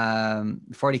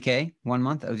 40K 1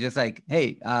 month. I was just like,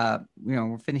 hey,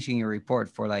 we're finishing your report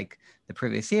for like the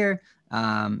previous year.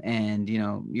 And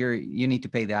you need to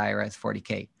pay the IRS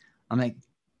 40K. I'm like,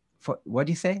 what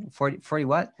do you say? 40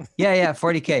 what? Yeah,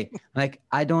 40K. I'm like,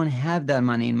 I don't have that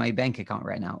money in my bank account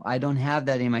right now. I don't have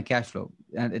that in my cash flow.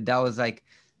 And that was like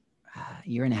a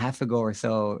year and a half ago or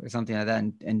so, or something like that.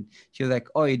 And she was like,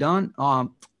 oh, you don't?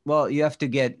 Well, you have to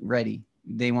get ready.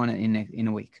 They want it in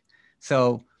a week.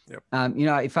 So, yep.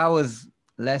 If I was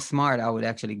less smart, I would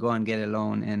actually go and get a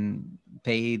loan and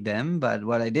pay them. But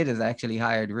what I did is I actually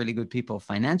hired really good people,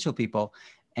 financial people.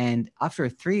 And after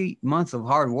 3 months of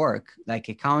hard work, like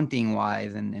accounting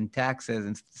wise and taxes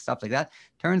and stuff like that,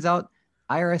 turns out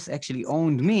IRS actually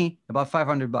owned me about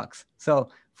 $500. So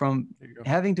from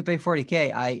having to pay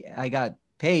 40K, I got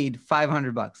paid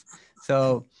 $500.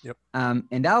 So, yep.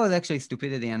 And that was actually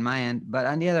stupidity on my end. But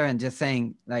on the other end, just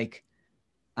saying like,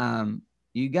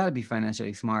 you got to be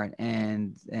financially smart,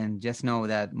 and just know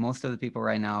that most of the people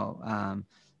right now,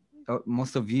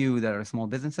 most of you that are small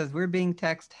businesses, we're being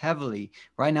taxed heavily.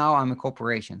 Right now, I'm a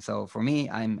corporation, so for me,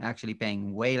 I'm actually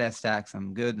paying way less tax.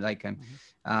 I'm good, like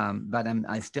but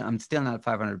I'm still not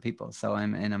 500 people. So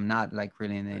I'm not like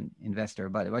really an investor.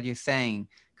 But what you're saying,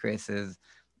 Chris, is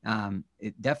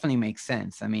it definitely makes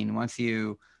sense. I mean, once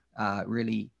you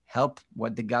really help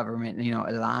what the government,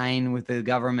 align with the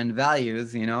government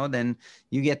values, then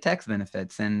you get tax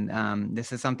benefits. And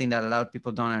this is something that a lot of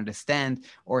people don't understand,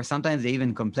 or sometimes they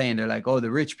even complain. They're like, oh, the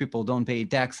rich people don't pay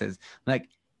taxes. Like,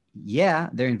 yeah,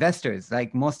 they're investors.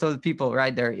 Like most of the people,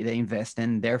 right? They invest,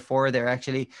 and therefore they're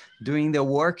actually doing the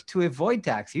work to avoid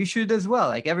tax. You should as well.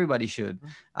 Like everybody should.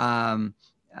 And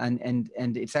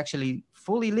it's actually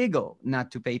fully legal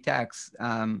not to pay tax.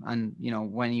 And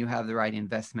when you have the right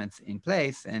investments in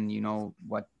place, and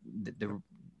what the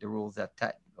rules of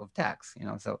tax.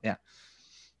 So yeah.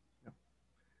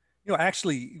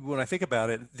 Actually, when I think about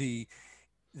it,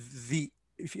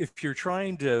 if you're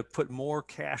trying to put more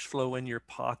cash flow in your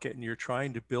pocket and you're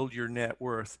trying to build your net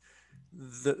worth,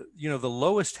 the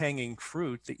lowest hanging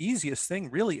fruit, the easiest thing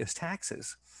really is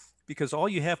taxes, because all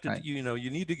you have to do,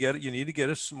 you need to get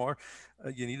a smart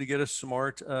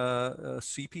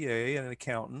CPA and an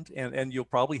accountant, and you'll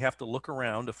probably have to look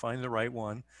around to find the right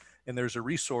one. And there's a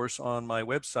resource on my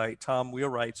website, Tom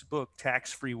Wheelwright's book,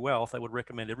 Tax Free Wealth. I would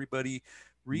recommend everybody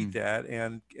read that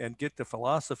and get the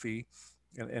philosophy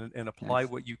and apply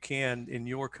what you can in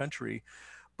your country.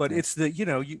 But it's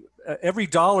every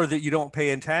dollar that you don't pay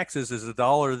in taxes is a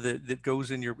dollar that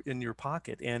goes in your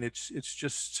pocket. And it's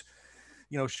just,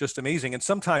 it's just amazing. And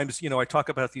sometimes, I talk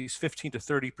about these 15 to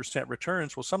 30%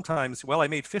 returns. Well, sometimes, I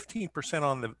made 15%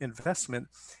 on the investment,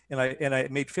 and I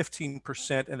made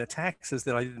 15% in the taxes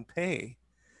that I didn't pay.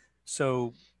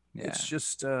 So it's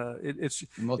just it's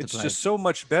just so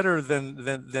much better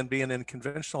than being in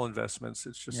conventional investments.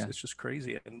 It's just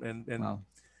crazy, and wow.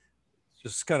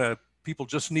 Just kind of, people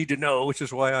just need to know, which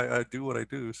is why I do what I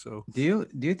do. So do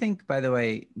you think, by the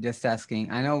way, just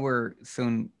asking, I know we're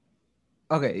soon.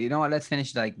 Okay, you know what? Let's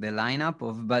finish like the lineup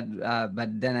of, but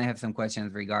then I have some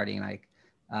questions regarding like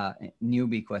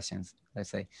newbie questions, let's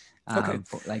say,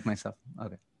 for, like myself.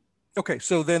 Okay.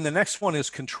 So then the next one is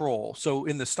control. So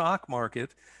in the stock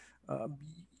market,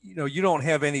 you don't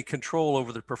have any control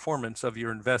over the performance of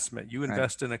your investment. You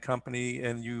invest in a company,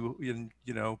 and you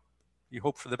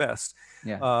hope for the best.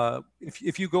 Yeah.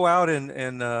 If you go out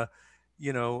and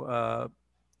you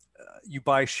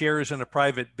buy shares in a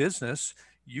private business,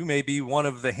 you may be one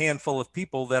of the handful of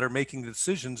people that are making the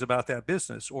decisions about that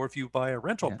business. Or if you buy a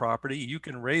rental property, you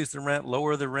can raise the rent,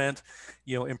 lower the rent,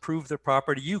 improve the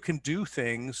property. You can do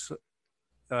things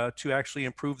to actually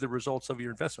improve the results of your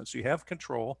investment. So you have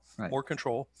control, more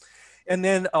control. And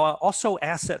then also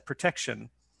asset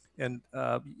protection. And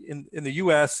in the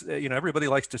US, everybody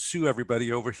likes to sue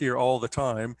everybody over here all the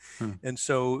time. And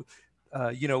so,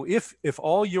 if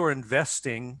all your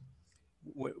investing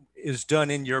is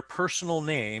done in your personal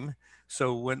name,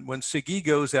 so when Sagi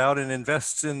goes out and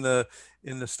invests in the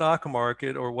stock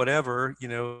market or whatever,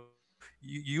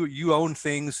 you own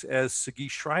things as Sagi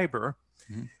Schreiber,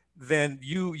 then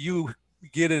you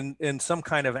get in some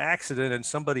kind of accident, and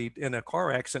somebody in a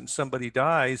car accident, somebody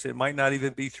dies, it might not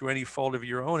even be through any fault of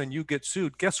your own, and you get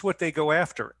sued. Guess what they go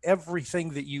after?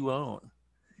 Everything that you own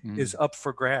is up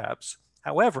for grabs.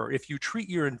 However, if you treat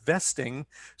your investing,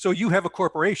 so you have a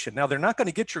corporation. Now, they're not going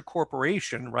to get your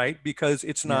corporation, right? Because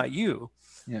it's not you.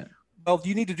 Yeah. Well,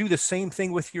 you need to do the same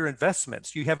thing with your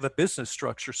investments. You have a business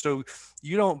structure. So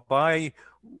you don't buy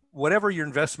whatever your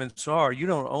investments are, you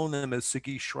don't own them as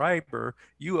Sagi Schreiber.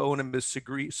 You own them as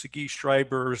Sagi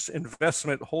Schreiber's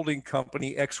investment holding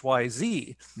company,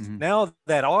 XYZ. Now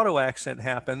that auto accident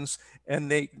happens,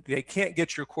 and they can't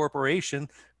get your corporation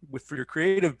for your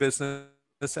creative business,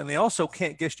 and they also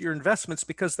can't get your investments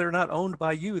because they're not owned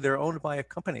by you, they're owned by a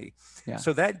company.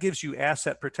 So that gives you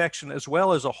asset protection as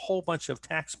well as a whole bunch of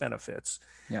tax benefits.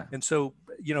 And so,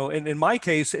 and in my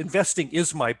case, investing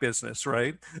is my business,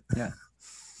 right? Yeah.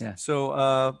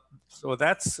 So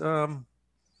that's and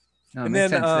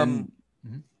then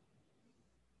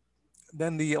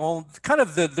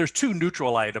there's two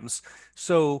neutral items.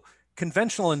 So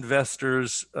conventional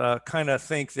investors kind of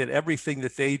think that everything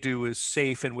that they do is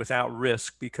safe and without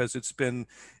risk because it's been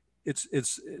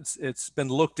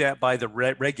looked at by the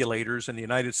regulators in the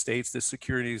United States, the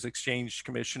Securities Exchange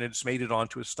Commission, and it's made it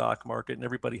onto a stock market, and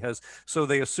everybody has. So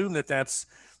they assume that that's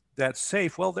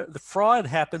safe. Well, the fraud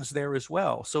happens there as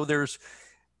well. So there's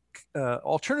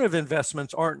alternative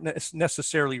investments aren't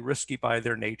necessarily risky by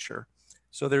their nature.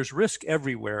 So there's risk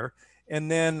everywhere. And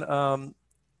then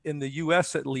in the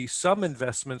US at least, some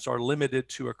investments are limited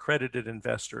to accredited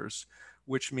investors,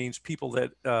 which means people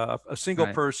that a single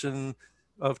Right. person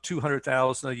of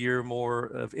 200,000 a year more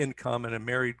of income and a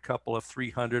married couple of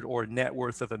 300 or net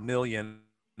worth of $1 million.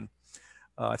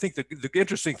 I think the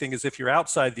interesting thing is if you're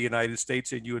outside the United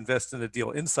States and you invest in a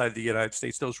deal inside the United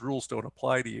States, those rules don't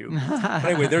apply to you. But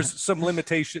anyway, there's some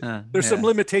limitation. There's some Yeah.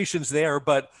 limitations there,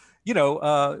 but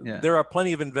Yeah. there are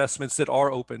plenty of investments that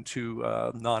are open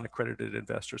to non-accredited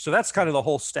investors. So that's kind of the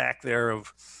whole stack there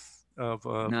of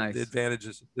the Nice.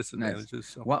 advantages and Nice. disadvantages.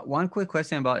 So. One quick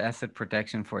question about asset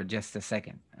protection for just a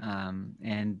second.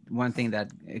 And one thing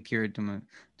that occurred to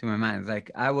my mind is like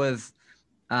I was,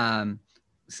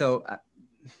 so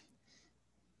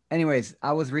anyways,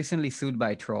 I was recently sued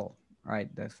by Troll.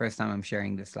 Right, the first time I'm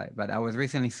sharing this slide, but I was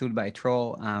recently sued by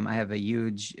Troll. I have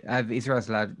Israel's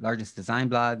largest design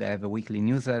blog. I have a weekly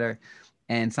newsletter,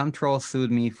 and some troll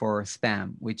sued me for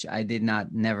spam, which I did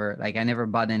not never like. I never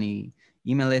bought any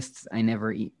email lists. I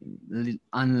never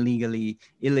illegally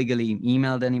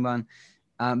emailed anyone.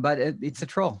 But it's a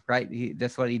troll, right?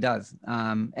 That's what he does.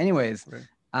 Anyways, Right.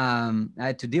 I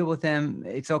had to deal with him.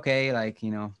 It's okay, like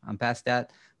I'm past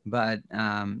that. But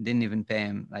didn't even pay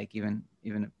him, like even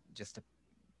just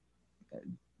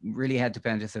really had to pay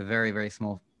him just a very, very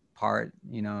small part,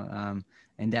 and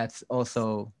that's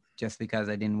also just because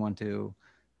I didn't want to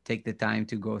take the time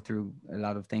to go through a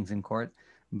lot of things in court.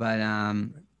 But at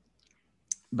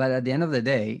the end of the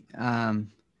day,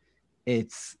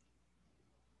 it's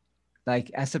like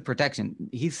asset protection.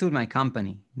 He sued my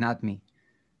company, not me.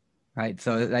 Right.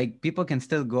 So like people can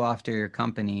still go after your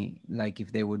company, like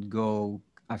if they would go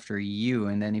after you,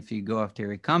 and then if you go after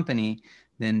your company,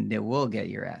 then they will get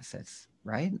your assets,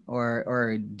 right?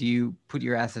 Or do you put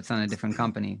your assets on a different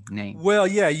company name? Well,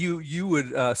 yeah, you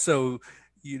would. So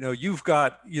you've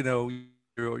got your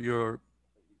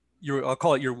I'll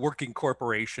call it your working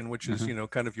corporation, which is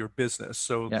kind of your business.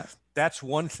 So Yeah. that's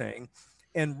one thing,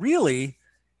 and really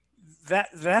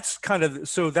that's kind of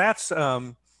that's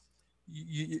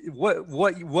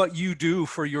what you do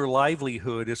for your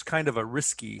livelihood is kind of a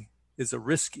risky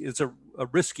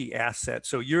asset.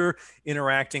 So you're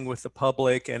interacting with the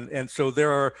public, and so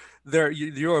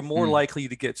you're more likely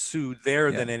to get sued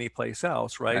there than any place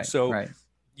else, right? So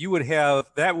you would have,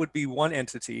 that would be one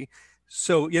entity.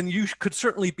 So, and you could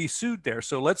certainly be sued there.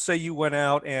 So let's say you went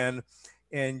out and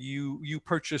you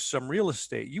purchased some real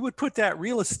estate. You would put that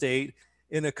real estate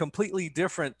in a completely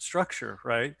different structure,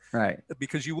 right? Right.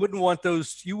 Because you wouldn't want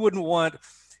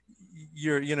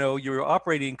your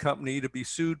operating company to be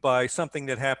sued by something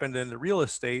that happened in the real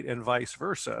estate and vice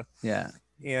versa. Yeah.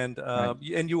 And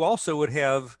and you also would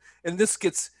have, and this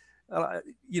gets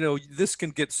this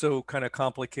can get so kind of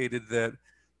complicated that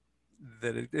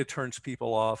it turns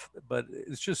people off, but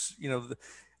it's just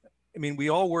I mean, we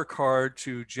all work hard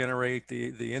to generate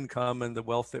the income and the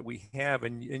wealth that we have,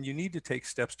 and you need to take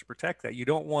steps to protect that. You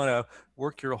don't want to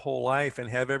work your whole life and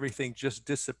have everything just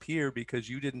disappear because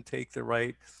you didn't take the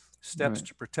right steps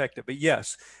to protect it. But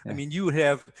yes, I mean, you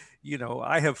have,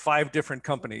 I have 5 different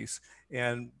companies,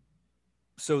 and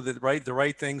so that the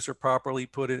right things are properly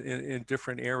put in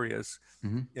different areas,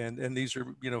 and these are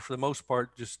for the most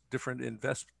part just different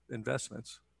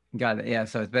investments. Got it. Yeah.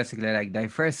 So it's basically like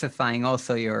diversifying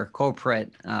also your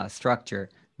corporate structure,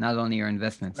 not only your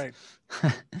investments. Right.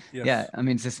 Yes. Yeah. I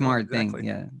mean, it's a smart thing.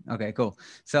 Yeah. Okay, cool.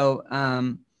 So,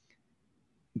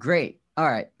 great. All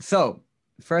right. So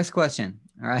first question.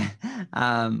 All right.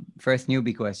 First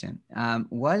newbie question.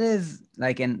 What is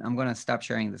like, and I'm going to stop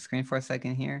sharing the screen for a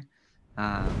second here.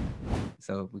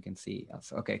 So we can see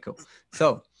also. Okay, cool.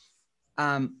 So,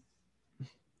 I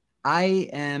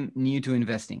am new to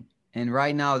investing. And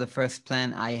right now, the first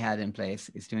plan I had in place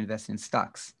is to invest in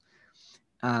stocks.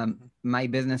 My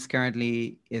business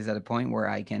currently is at a point where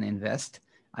I can invest.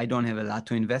 I don't have a lot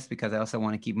to invest because I also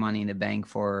want to keep money in the bank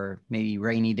for maybe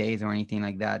rainy days or anything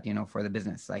like that, for the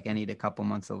business. Like I need a couple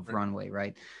months of runway,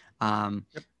 right?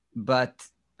 But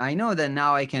I know that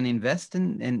now I can invest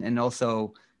and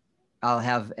also I'll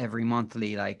have every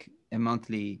monthly, like a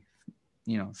monthly,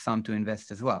 sum to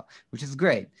invest as well, which is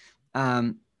great.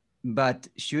 But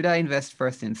should I invest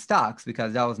first in stocks,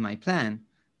 because that was my plan,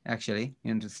 actually,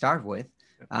 to start with,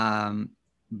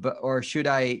 or should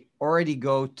I already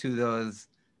go to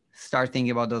start thinking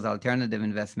about those alternative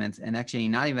investments and actually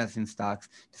not invest in stocks,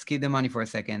 just keep the money for a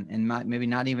second and maybe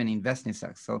not even invest in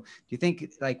stocks? So do you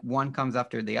think like one comes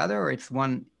after the other, or it's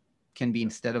one can be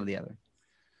instead of the other?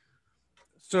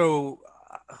 So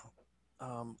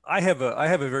I have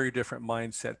a very different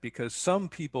mindset, because some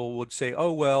people would say,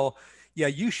 oh, well, yeah,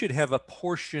 you should have a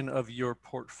portion of your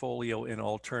portfolio in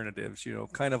alternatives,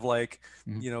 kind of like,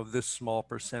 Mhm. this small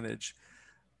percentage.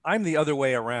 I'm the other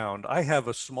way around. I have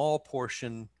a small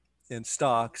portion in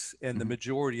stocks and the Mhm.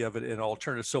 majority of it in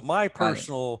alternatives. So my Got it.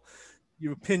 personal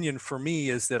opinion for me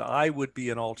is that I would be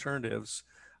in alternatives,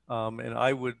 and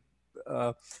I would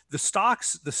the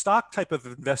stock type of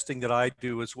investing that I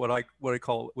do is what I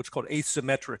call what's called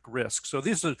asymmetric risk. So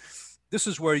this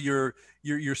is where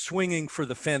you're swinging for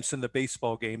the fence in the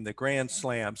baseball game, the grand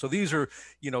slam. So these are,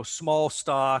 small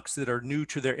stocks that are new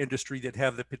to their industry that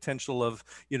have the potential of,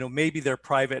 maybe they're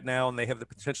private now and they have the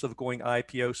potential of going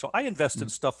IPO. So I invest in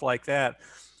Mhm. stuff like that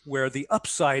where the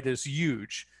upside is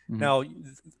huge. Mhm. Now,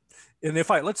 and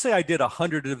if let's say I did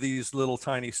 100 of these little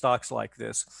tiny stocks like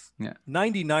this, Yeah.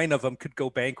 99 of them could go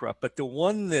bankrupt, but the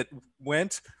one that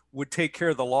went would take care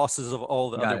of the losses of all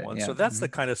the other Got it. ones. Yeah. So that's the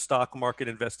Mhm. kind of stock market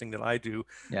investing that I do.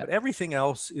 Yeah. But everything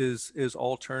else is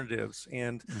alternatives.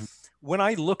 And Mhm. when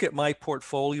I look at my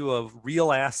portfolio of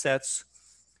real assets,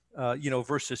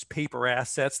 versus paper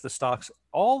assets, the stocks,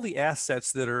 all the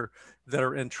assets that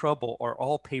are in trouble are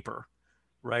all paper,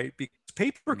 right? Because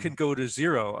paper can Mhm. go to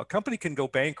zero. A company can go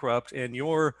bankrupt, and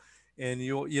your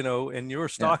Yeah.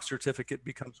 stock certificate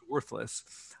becomes worthless.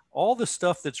 All the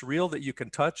stuff that's real that you can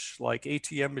touch, like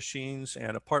ATM machines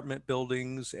and apartment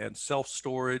buildings and self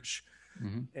storage,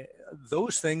 Mhm.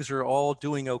 those things are all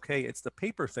doing okay. It's the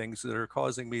paper things that are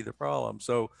causing me the problem.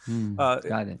 So,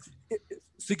 Got it.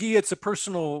 Sagi, it's a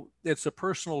personal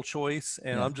choice,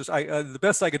 and Yeah. I'm just the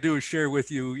best I could do is share with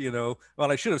you.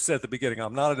 Well, I should have said at the beginning,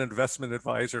 I'm not an investment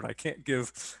advisor, and I can't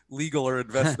give legal or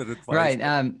investment advice.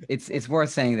 Right. It's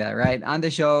worth saying that, right? On the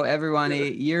show, everyone,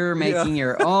 you're Yeah, making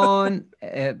your own,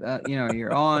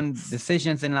 your own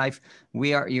decisions in life.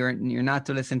 You're not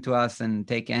to listen to us and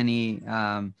take any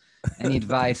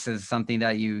advice as something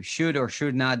that you should or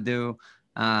should not do.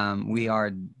 We are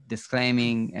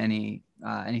disclaiming any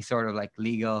sort of like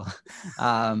legal,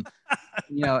 um,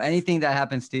 anything that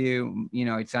happens to you,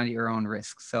 it's on your own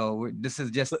risk. So this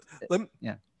is just, let,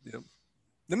 yeah.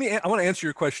 yeah. I want to answer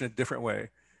your question a different way.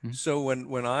 Mhm. So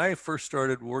when I first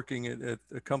started working at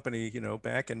a company,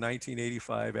 back in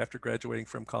 1985, after graduating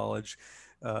from college,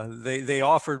 they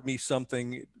offered me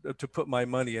something to put my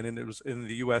money in, and it was in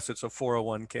the U.S. It's a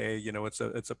 401k. It's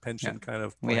a Yeah. pension kind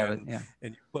of We have it. plan, Yeah.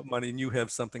 and you put money, and you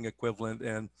have something equivalent.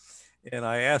 And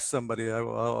I asked somebody, I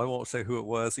won't say who it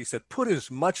was. He said, "Put as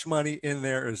much money in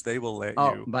there as they will let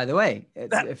Oh, you." by the way,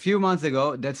 That a few months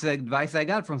ago, that's the advice I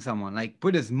got from someone. Like,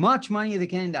 put as much money as you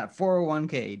can in that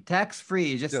 401k, tax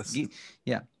free. just Yeah.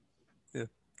 yeah.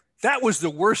 That was the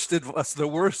worst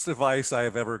advice I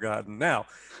have ever gotten. Now,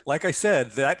 like I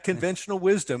said, that conventional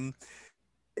wisdom,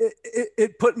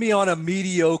 it put me on a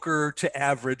mediocre to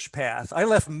average path. I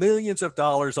left millions of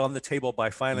dollars on the table by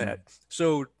finding Mm. that.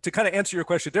 So to kind of answer your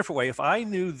question a different way, if I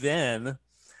knew then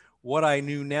what I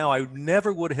knew now, I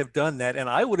never would have done that. And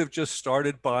I would have just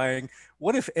started buying.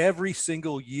 What if every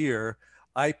single year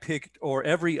I picked, or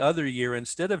every other year,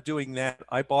 instead of doing that,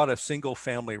 I bought a single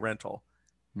family rental?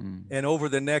 Mm. And over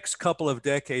the next couple of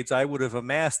decades, I would have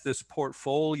amassed this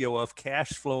portfolio of cash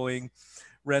flowing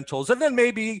rentals. And then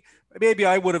maybe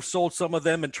I would have sold some of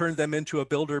them and turned them into a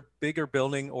bigger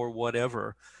building or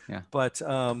whatever. Yeah. But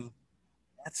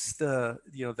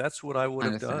that's what I would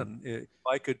I have understand. done if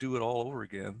I could do it all over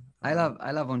again. I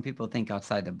love when people think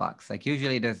outside the box. Like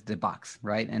usually there's the box,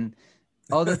 right? And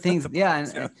all the things, The yeah,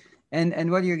 box, yeah.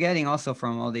 and what you're getting also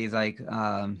from all these like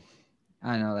I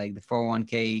don't know, like the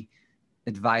 401k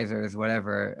advisors,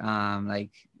 whatever.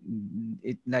 Like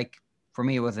it, like for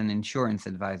me, it was an insurance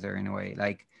advisor in a way.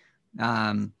 Like,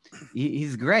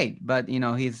 he's great, but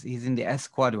he's in the S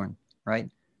quadrant, right?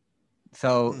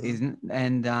 So Hmm. is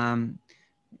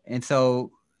and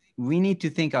so we need to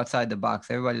think outside the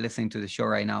box. Everybody listening to the show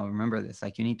right now, remember this.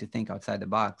 Like you need to think outside the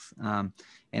box.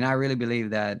 And I really believe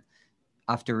that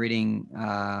after reading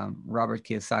Robert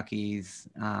Kiyosaki's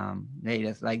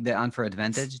latest, like The Unfair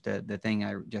Advantage, the thing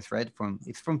I just read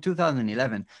it's from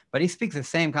 2011, but he speaks the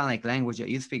same kind of like language that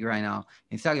you speak right now.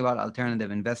 He's talking about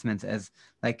alternative investments as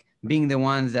like being the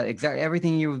ones that exactly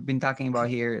everything you've been talking about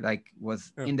here, like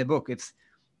was Yeah. in the book. It's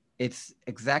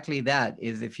exactly that.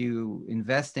 Is if you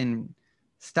invest in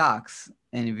stocks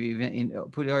and if you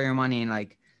put all your money in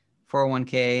like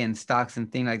 401k and stocks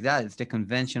and things like that, it's the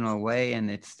conventional way, and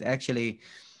it's actually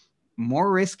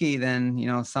more risky than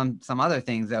some other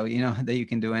things that that you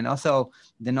can do. And also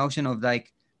the notion of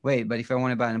like, wait, but if I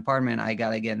want to buy an apartment, I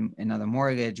gotta get another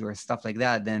mortgage or stuff like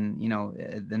that. Then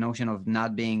the notion of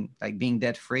not being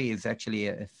debt free is actually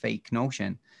a fake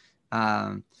notion.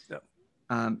 Um,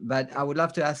 Yeah. but I would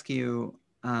love to ask you,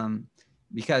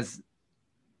 because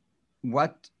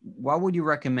what would you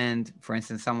recommend, for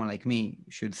instance, someone like me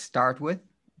should start with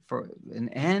for,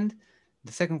 and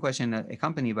the second question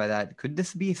accompanied by that, could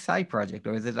this be a side project,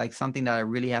 or is it like something that I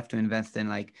really have to invest in,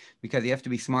 like, because you have to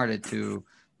be smarter to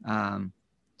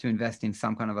invest in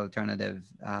some kind of alternative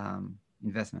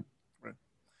investment? Right.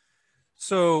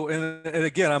 So, and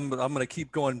again, I'm going to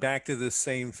keep going back to this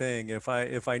same thing. If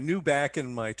I knew back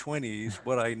in my 20s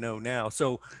what I know now.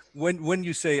 So when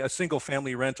you say a single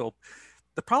family rental,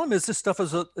 the problem is this stuff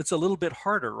it's a little bit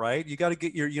harder, right? You got to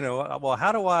get your, well,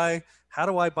 how do I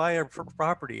buy a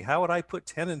property? How would I put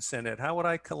tenants in it? How would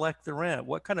I collect the rent?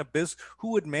 What kind of business, who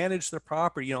would manage the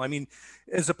property? I mean,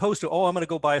 as opposed to, oh, I'm going to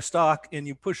go buy a stock and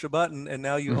you push a button and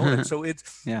now you own it. So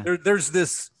it's, Yeah. there's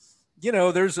this,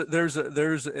 there's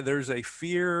a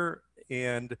fear,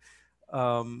 and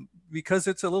because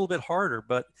it's a little bit harder,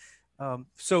 but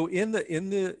so in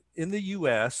the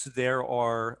US there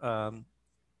are,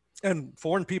 and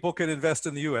foreign people can invest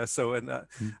in the U.S. So, and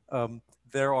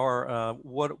there are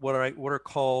what are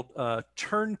called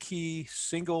turnkey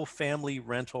single-family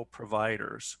rental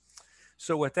providers.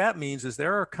 So what that means is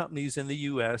there are companies in the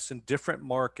U.S. in different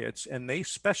markets, and they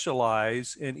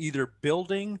specialize in either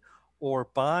building or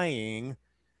buying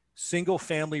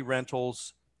single-family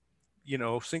rentals.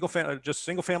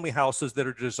 Single-family houses that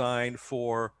are designed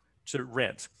to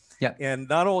rent. Yeah. And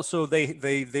not also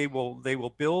they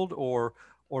will build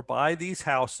or buy these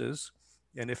houses,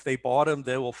 and if they bought them,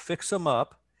 they will fix them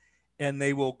up, and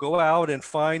they will go out and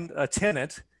find a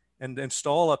tenant and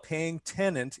install a paying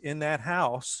tenant in that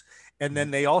house. And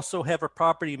then they also have a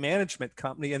property management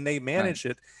company, and they manage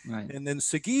it. Right. And then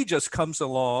Sagi just comes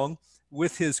along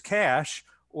with his cash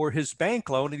or his bank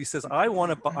loan, and he says, I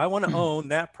want to own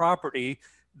that property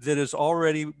that is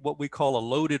already what we call a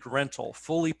loaded rental,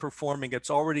 fully performing. It's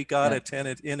already got a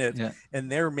tenant in it, and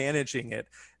they're managing it.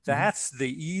 That's the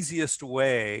easiest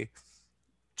way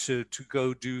to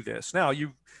go do this. Now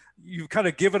you've kind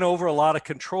of given over a lot of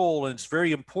control, and it's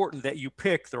very important that you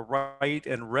pick the right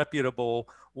and reputable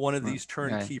one of these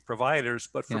turnkey providers.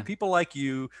 But for people like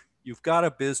you, you've got a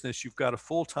business, you've got a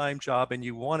full-time job, and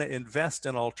you want to invest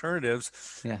in alternatives,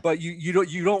 but you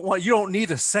don't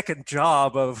need a second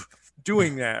job of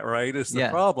doing that, right? Is the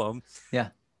problem.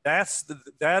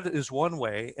 That is one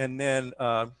way. And then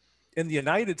in the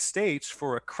United States,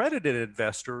 for accredited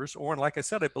investors, or like I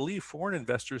said, I believe foreign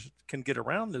investors can get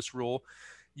around this rule,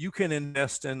 you can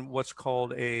invest in what's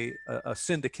called a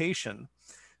syndication.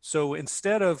 So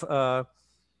instead of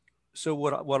so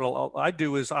what I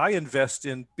do is I invest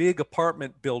in big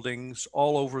apartment buildings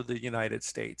all over the United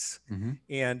States.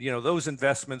 And those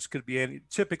investments could be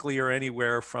typically are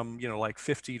anywhere from like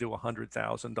 $50,000 to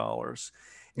 $100,000.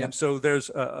 And so there's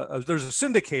a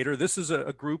syndicator. This is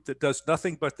a group that does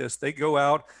nothing but this. They go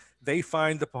out, they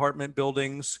find apartment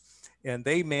buildings, and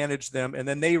they manage them, and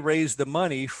then they raise the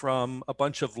money from a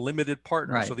bunch of limited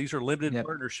partners. So these are limited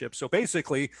partnerships. So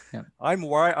basically, I'm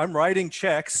writing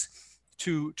checks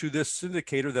to this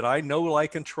syndicator that I know,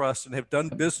 like, and trust, and have done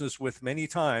business with many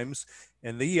times,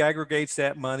 and he aggregates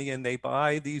that money, and they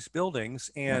buy these buildings.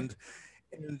 And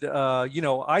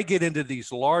I get into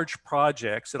these large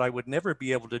projects that I would never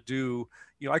be able to do.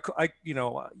 I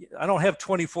don't have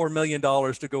 $24 million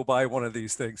to go buy one of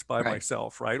these things by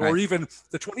myself, right? Or even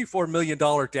the $24 million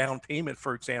down payment,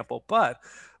 for example. But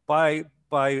by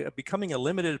becoming a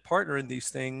limited partner in these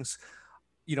things,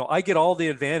 I get all the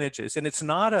advantages. And it's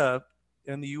not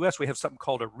in the US, we have something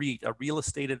called a REIT, a real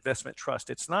estate investment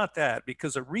trust. It's not that,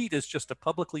 because a REIT is just a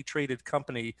publicly traded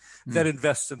company that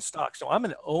invests in stocks. So I'm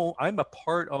a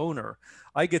part owner.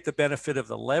 I get the benefit of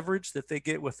the leverage that they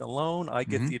get with the loan. I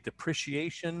get the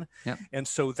depreciation. And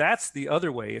so that's the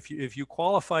other way. If you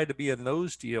qualify to be in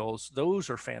those deals, those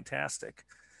are fantastic.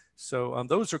 So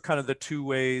those are kind of the two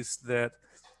ways that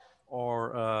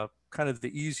are kind of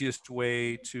the easiest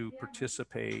way to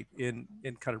participate in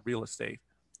kind of real estate.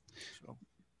 So.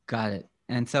 Got it.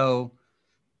 And so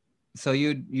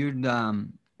you'd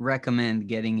recommend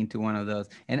getting into one of those.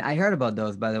 And I heard about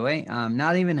those, by the way.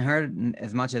 Not even heard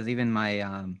as much as even my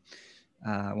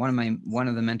one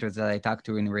of the mentors that I talked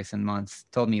to in recent months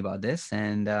told me about this.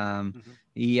 And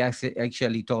he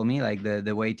actually told me, like,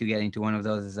 the way to get into one of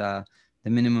those is the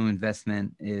minimum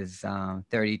investment is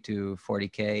 30 to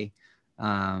 40K.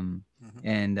 And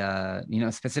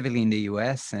specifically in the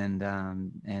US, and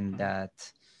that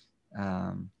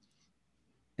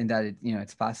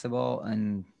it's possible.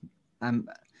 And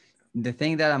the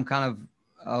thing that I'm kind of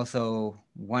also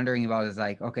wondering about is,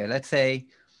 like, okay, let's say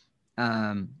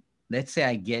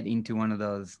I get into one of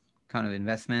those kind of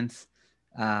investments,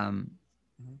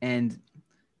 and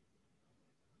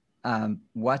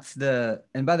what's the,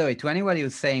 and by the way, to anybody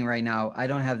who's saying right now, I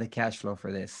don't have the cash flow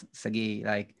for this, Sagi,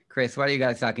 like, Chris, what are you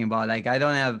guys talking about? Like,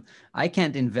 I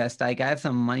can't invest. Like, I have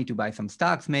some money to buy some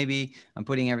stocks. Maybe I'm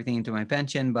putting everything into my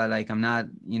pension, but like, I'm not,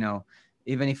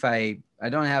 even if I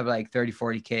don't have like 30,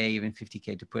 40K, even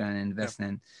 50K to put on an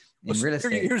investment in real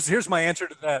estate. Here's my answer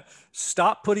to that.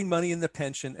 Stop putting money in the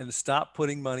pension and stop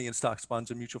putting money in stocks, bonds,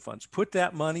 and mutual funds. Put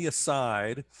that money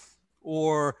aside,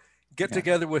 or get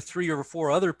together with 3 or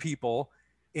 4 other people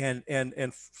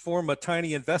and form a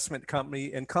tiny investment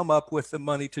company and come up with the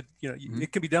money to,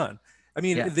 it can be done. I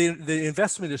mean, the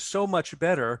investment is so much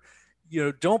better.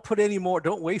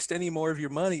 Don't waste any more of your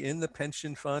money in the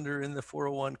pension fund or in the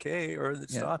 401k or the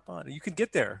stock bond. You can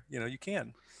get there, you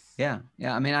can. Yeah.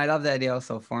 I mean, I love the idea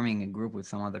also forming a group with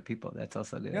some other people. That's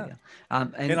also a good idea.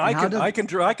 And I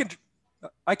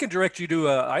can direct you to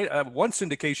one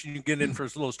syndication you can get in for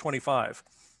as little as 25.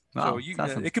 Wow, so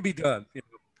awesome. It could be done.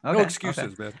 No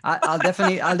excuses, man. I'll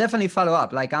definitely follow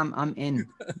up. Like I'm in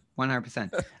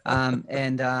 100%.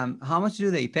 And how much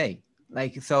do they pay?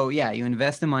 Like, so you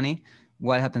invest the money.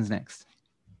 What happens next?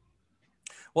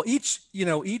 Well, each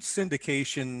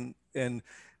syndication, and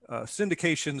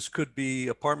syndications could be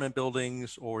apartment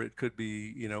buildings, or it could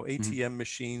be, ATM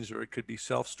machines, or it could be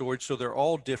self-storage. So they're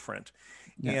all different.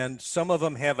 And some of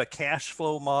them have a cash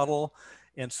flow model,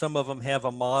 and some of them have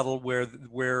a model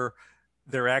where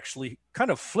they're actually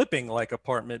kind of flipping like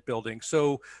apartment buildings.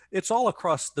 So it's all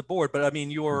across the board. But I mean,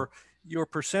 your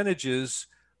percentages,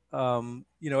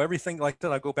 everything like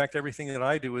that, I go back to everything that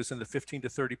I do is in the 15 to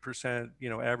 30%,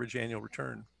 average annual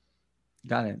return.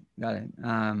 Got it.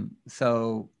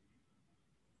 So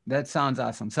that sounds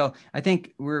awesome. So I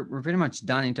think we're pretty much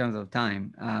done in terms of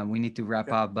time. We need to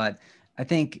wrap up, but I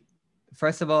think,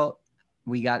 first of all,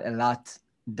 we got a lot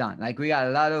done. Like, we got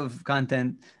a lot of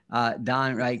content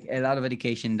done, like a lot of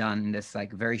education done in this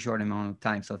like very short amount of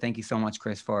time. So thank you so much,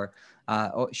 Chris, for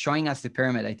showing us the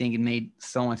pyramid. I think it made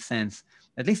so much sense,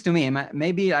 at least to me.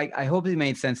 Maybe I hope it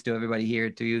made sense to everybody here,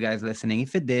 to you guys listening.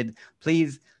 If it did,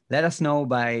 please let us know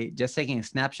by just taking a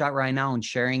snapshot right now and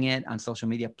sharing it on social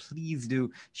media. Please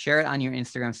do share it on your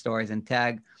Instagram stories and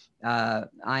tag.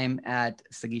 I'm at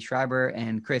Sagi Schreiber,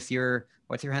 and Chris,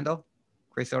 what's your handle?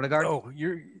 Chris Odegaard. Oh,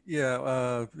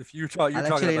 if you're talking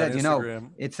about Instagram,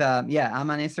 it's I'm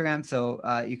on Instagram, so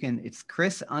it's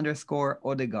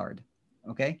Chris_Odegaard.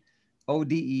 Okay,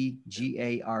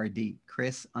 ODEGARD,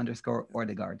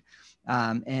 Chris_Odegaard.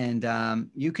 And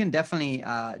you can definitely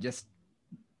just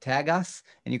tag us,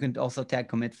 and you can also tag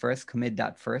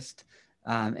commit.first.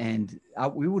 And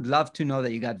we would love to know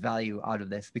that you got value out of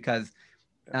this, because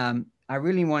I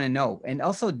really want to know. And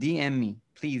also DM me,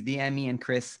 please DM me and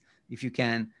Chris, if you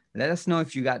can. Let us know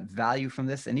if you got value from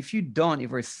this. And if you don't,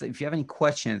 if you have any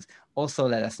questions, also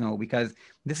let us know, because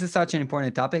this is such an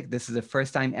important topic. This is the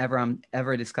first time I'm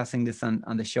ever discussing this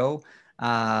on the show.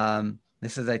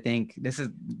 This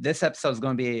episode is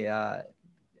going to be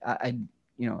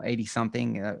 80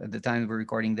 something at the time we're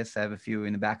recording this. I have a few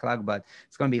in the backlog, but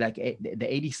it's going to be like the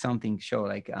 80 something show,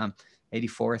 like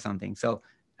 84 or something. So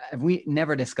we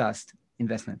never discussed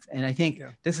investments, and I think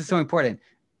this is so important.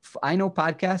 I know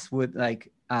podcasts with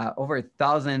like over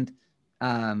 1,000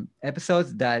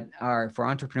 episodes that are for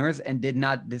entrepreneurs and did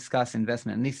not discuss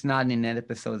investment, at least not in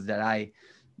episodes that I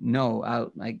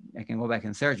know. I can go back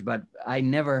and search, but I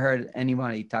never heard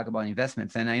anybody talk about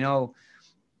investments. And I know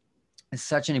it's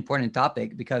such an important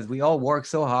topic, because we all work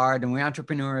so hard and we're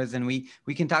entrepreneurs, and we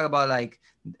can talk about, like,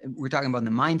 we're talking about the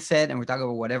mindset, and we're talking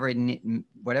about whatever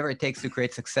it takes to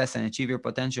create success and achieve your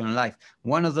potential in life.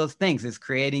 One of those things is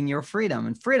creating your freedom.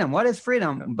 And freedom, what is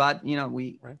freedom? But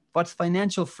what's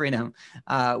financial freedom?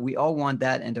 We all want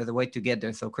that, and there's a way to get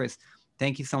there. So Chris,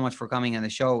 thank you so much for coming on the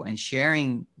show and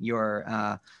sharing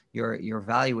your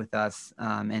value with us,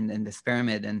 and this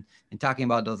pyramid, and talking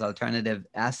about those alternative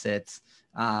assets.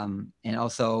 And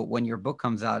also, when your book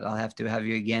comes out, I'll have to have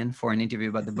you again for an interview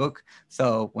about the book.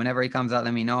 So whenever it comes out,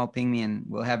 let me know, ping me, and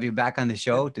we'll have you back on the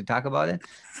show to talk about it.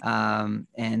 And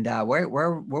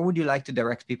where would you like to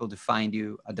direct people to find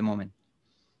you at the moment?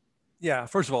 Yeah,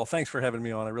 first of all, thanks for having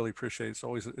me on. I really appreciate it.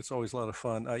 It's always a lot of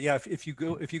fun. If you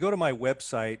go to my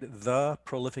website,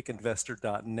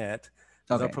 theprolificinvestor.net,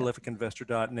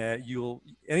 theprolificinvestor.net,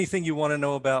 anything you want to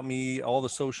know about me, all the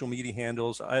social media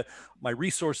handles. My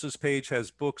resources page has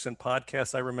books and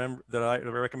podcasts I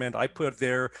recommend. I put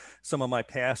there some of my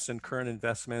past and current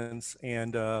investments.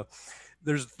 And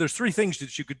there's 3 things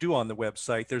that you could do on the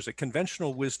website. There's a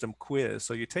conventional wisdom quiz.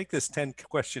 So you take this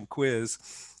 10-question quiz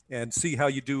and see how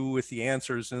you do with the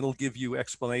answers, and it'll give you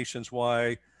explanations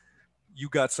why you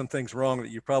got some things wrong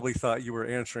that you probably thought you were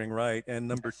answering right. And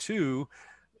number 2,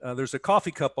 there's a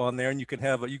coffee cup on there, and you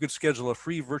could schedule a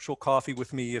free virtual coffee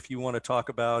with me if you want to talk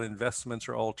about investments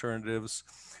or alternatives.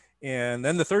 And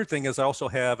then the third thing is I also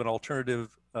have an alternative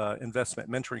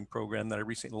investment mentoring program that I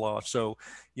recently launched. So,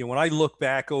 when I look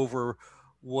back over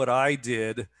what I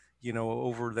did,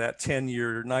 over that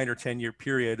 9 or 10 year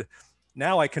period,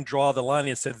 now I can draw the line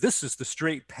and say, this is the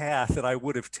straight path that I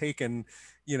would have taken,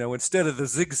 instead of the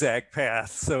zigzag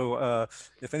path. So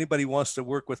if anybody wants to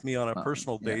work with me on a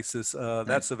personal basis,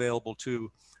 that's available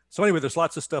too. So anyway, there's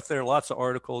lots of stuff there, lots of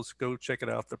articles. Go check it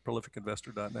out,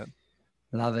 theprolificinvestor.net.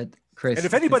 Love it, Chris. And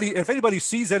if anybody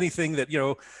sees anything that,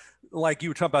 like you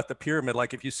were talking about the pyramid,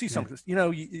 like if you see something,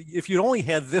 if you only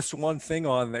had this one thing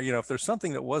on there, if there's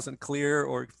something that wasn't clear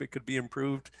or if it could be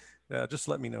improved, just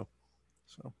let me know.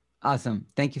 So. Awesome.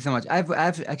 Thank you so much. I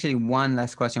have actually one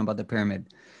last question about the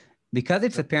pyramid. Because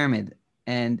it's a pyramid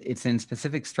and it's in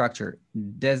specific structure,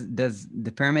 does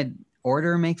the pyramid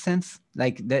order make sense?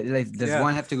 Like, does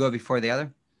one have to go before the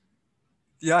other?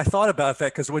 Yeah, I thought about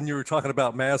that because when you were talking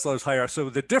about Maslow's hierarchy, so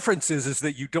the difference is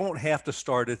that you don't have to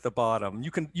start at the bottom.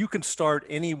 You can start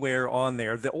anywhere on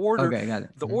there. The order, got it.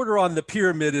 The order on the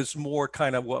pyramid is more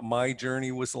kind of what my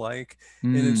journey was like,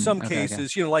 and in some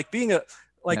cases,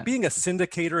 like being a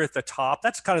syndicator at the top,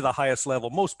 that's kind of the highest level.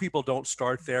 Most people don't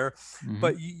start there,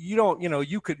 but you don't,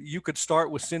 you could start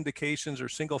with syndications or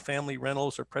single family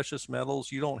rentals or precious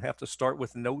metals. You don't have to start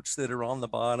with notes that are on the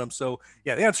bottom. So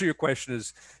yeah, the answer to your question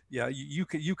is, you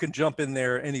can jump in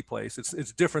there any place.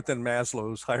 It's different than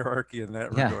Maslow's hierarchy in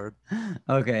that regard.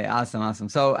 Okay. Awesome.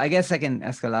 So I guess I can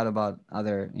ask a lot about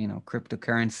other,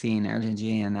 cryptocurrency and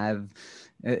RGG, and I've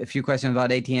a few questions about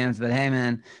ATMs, but hey,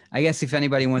 man, I guess if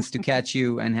anybody wants to catch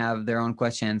you and have their own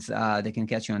questions, they can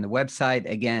catch you on the website.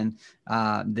 Again,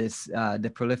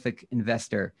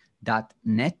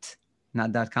 theprolificinvestor.net,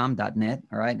 not .com, .net.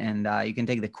 All right. And you can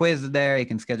take the quiz there. You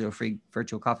can schedule a free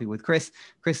virtual coffee with Chris.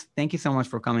 Chris, thank you so much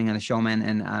for coming on the show, man.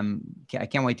 And I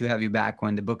can't wait to have you back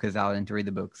when the book is out and to read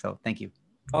the book. So thank you.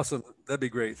 Awesome. That'd be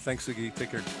great. Thanks, Ziggy. Take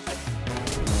care.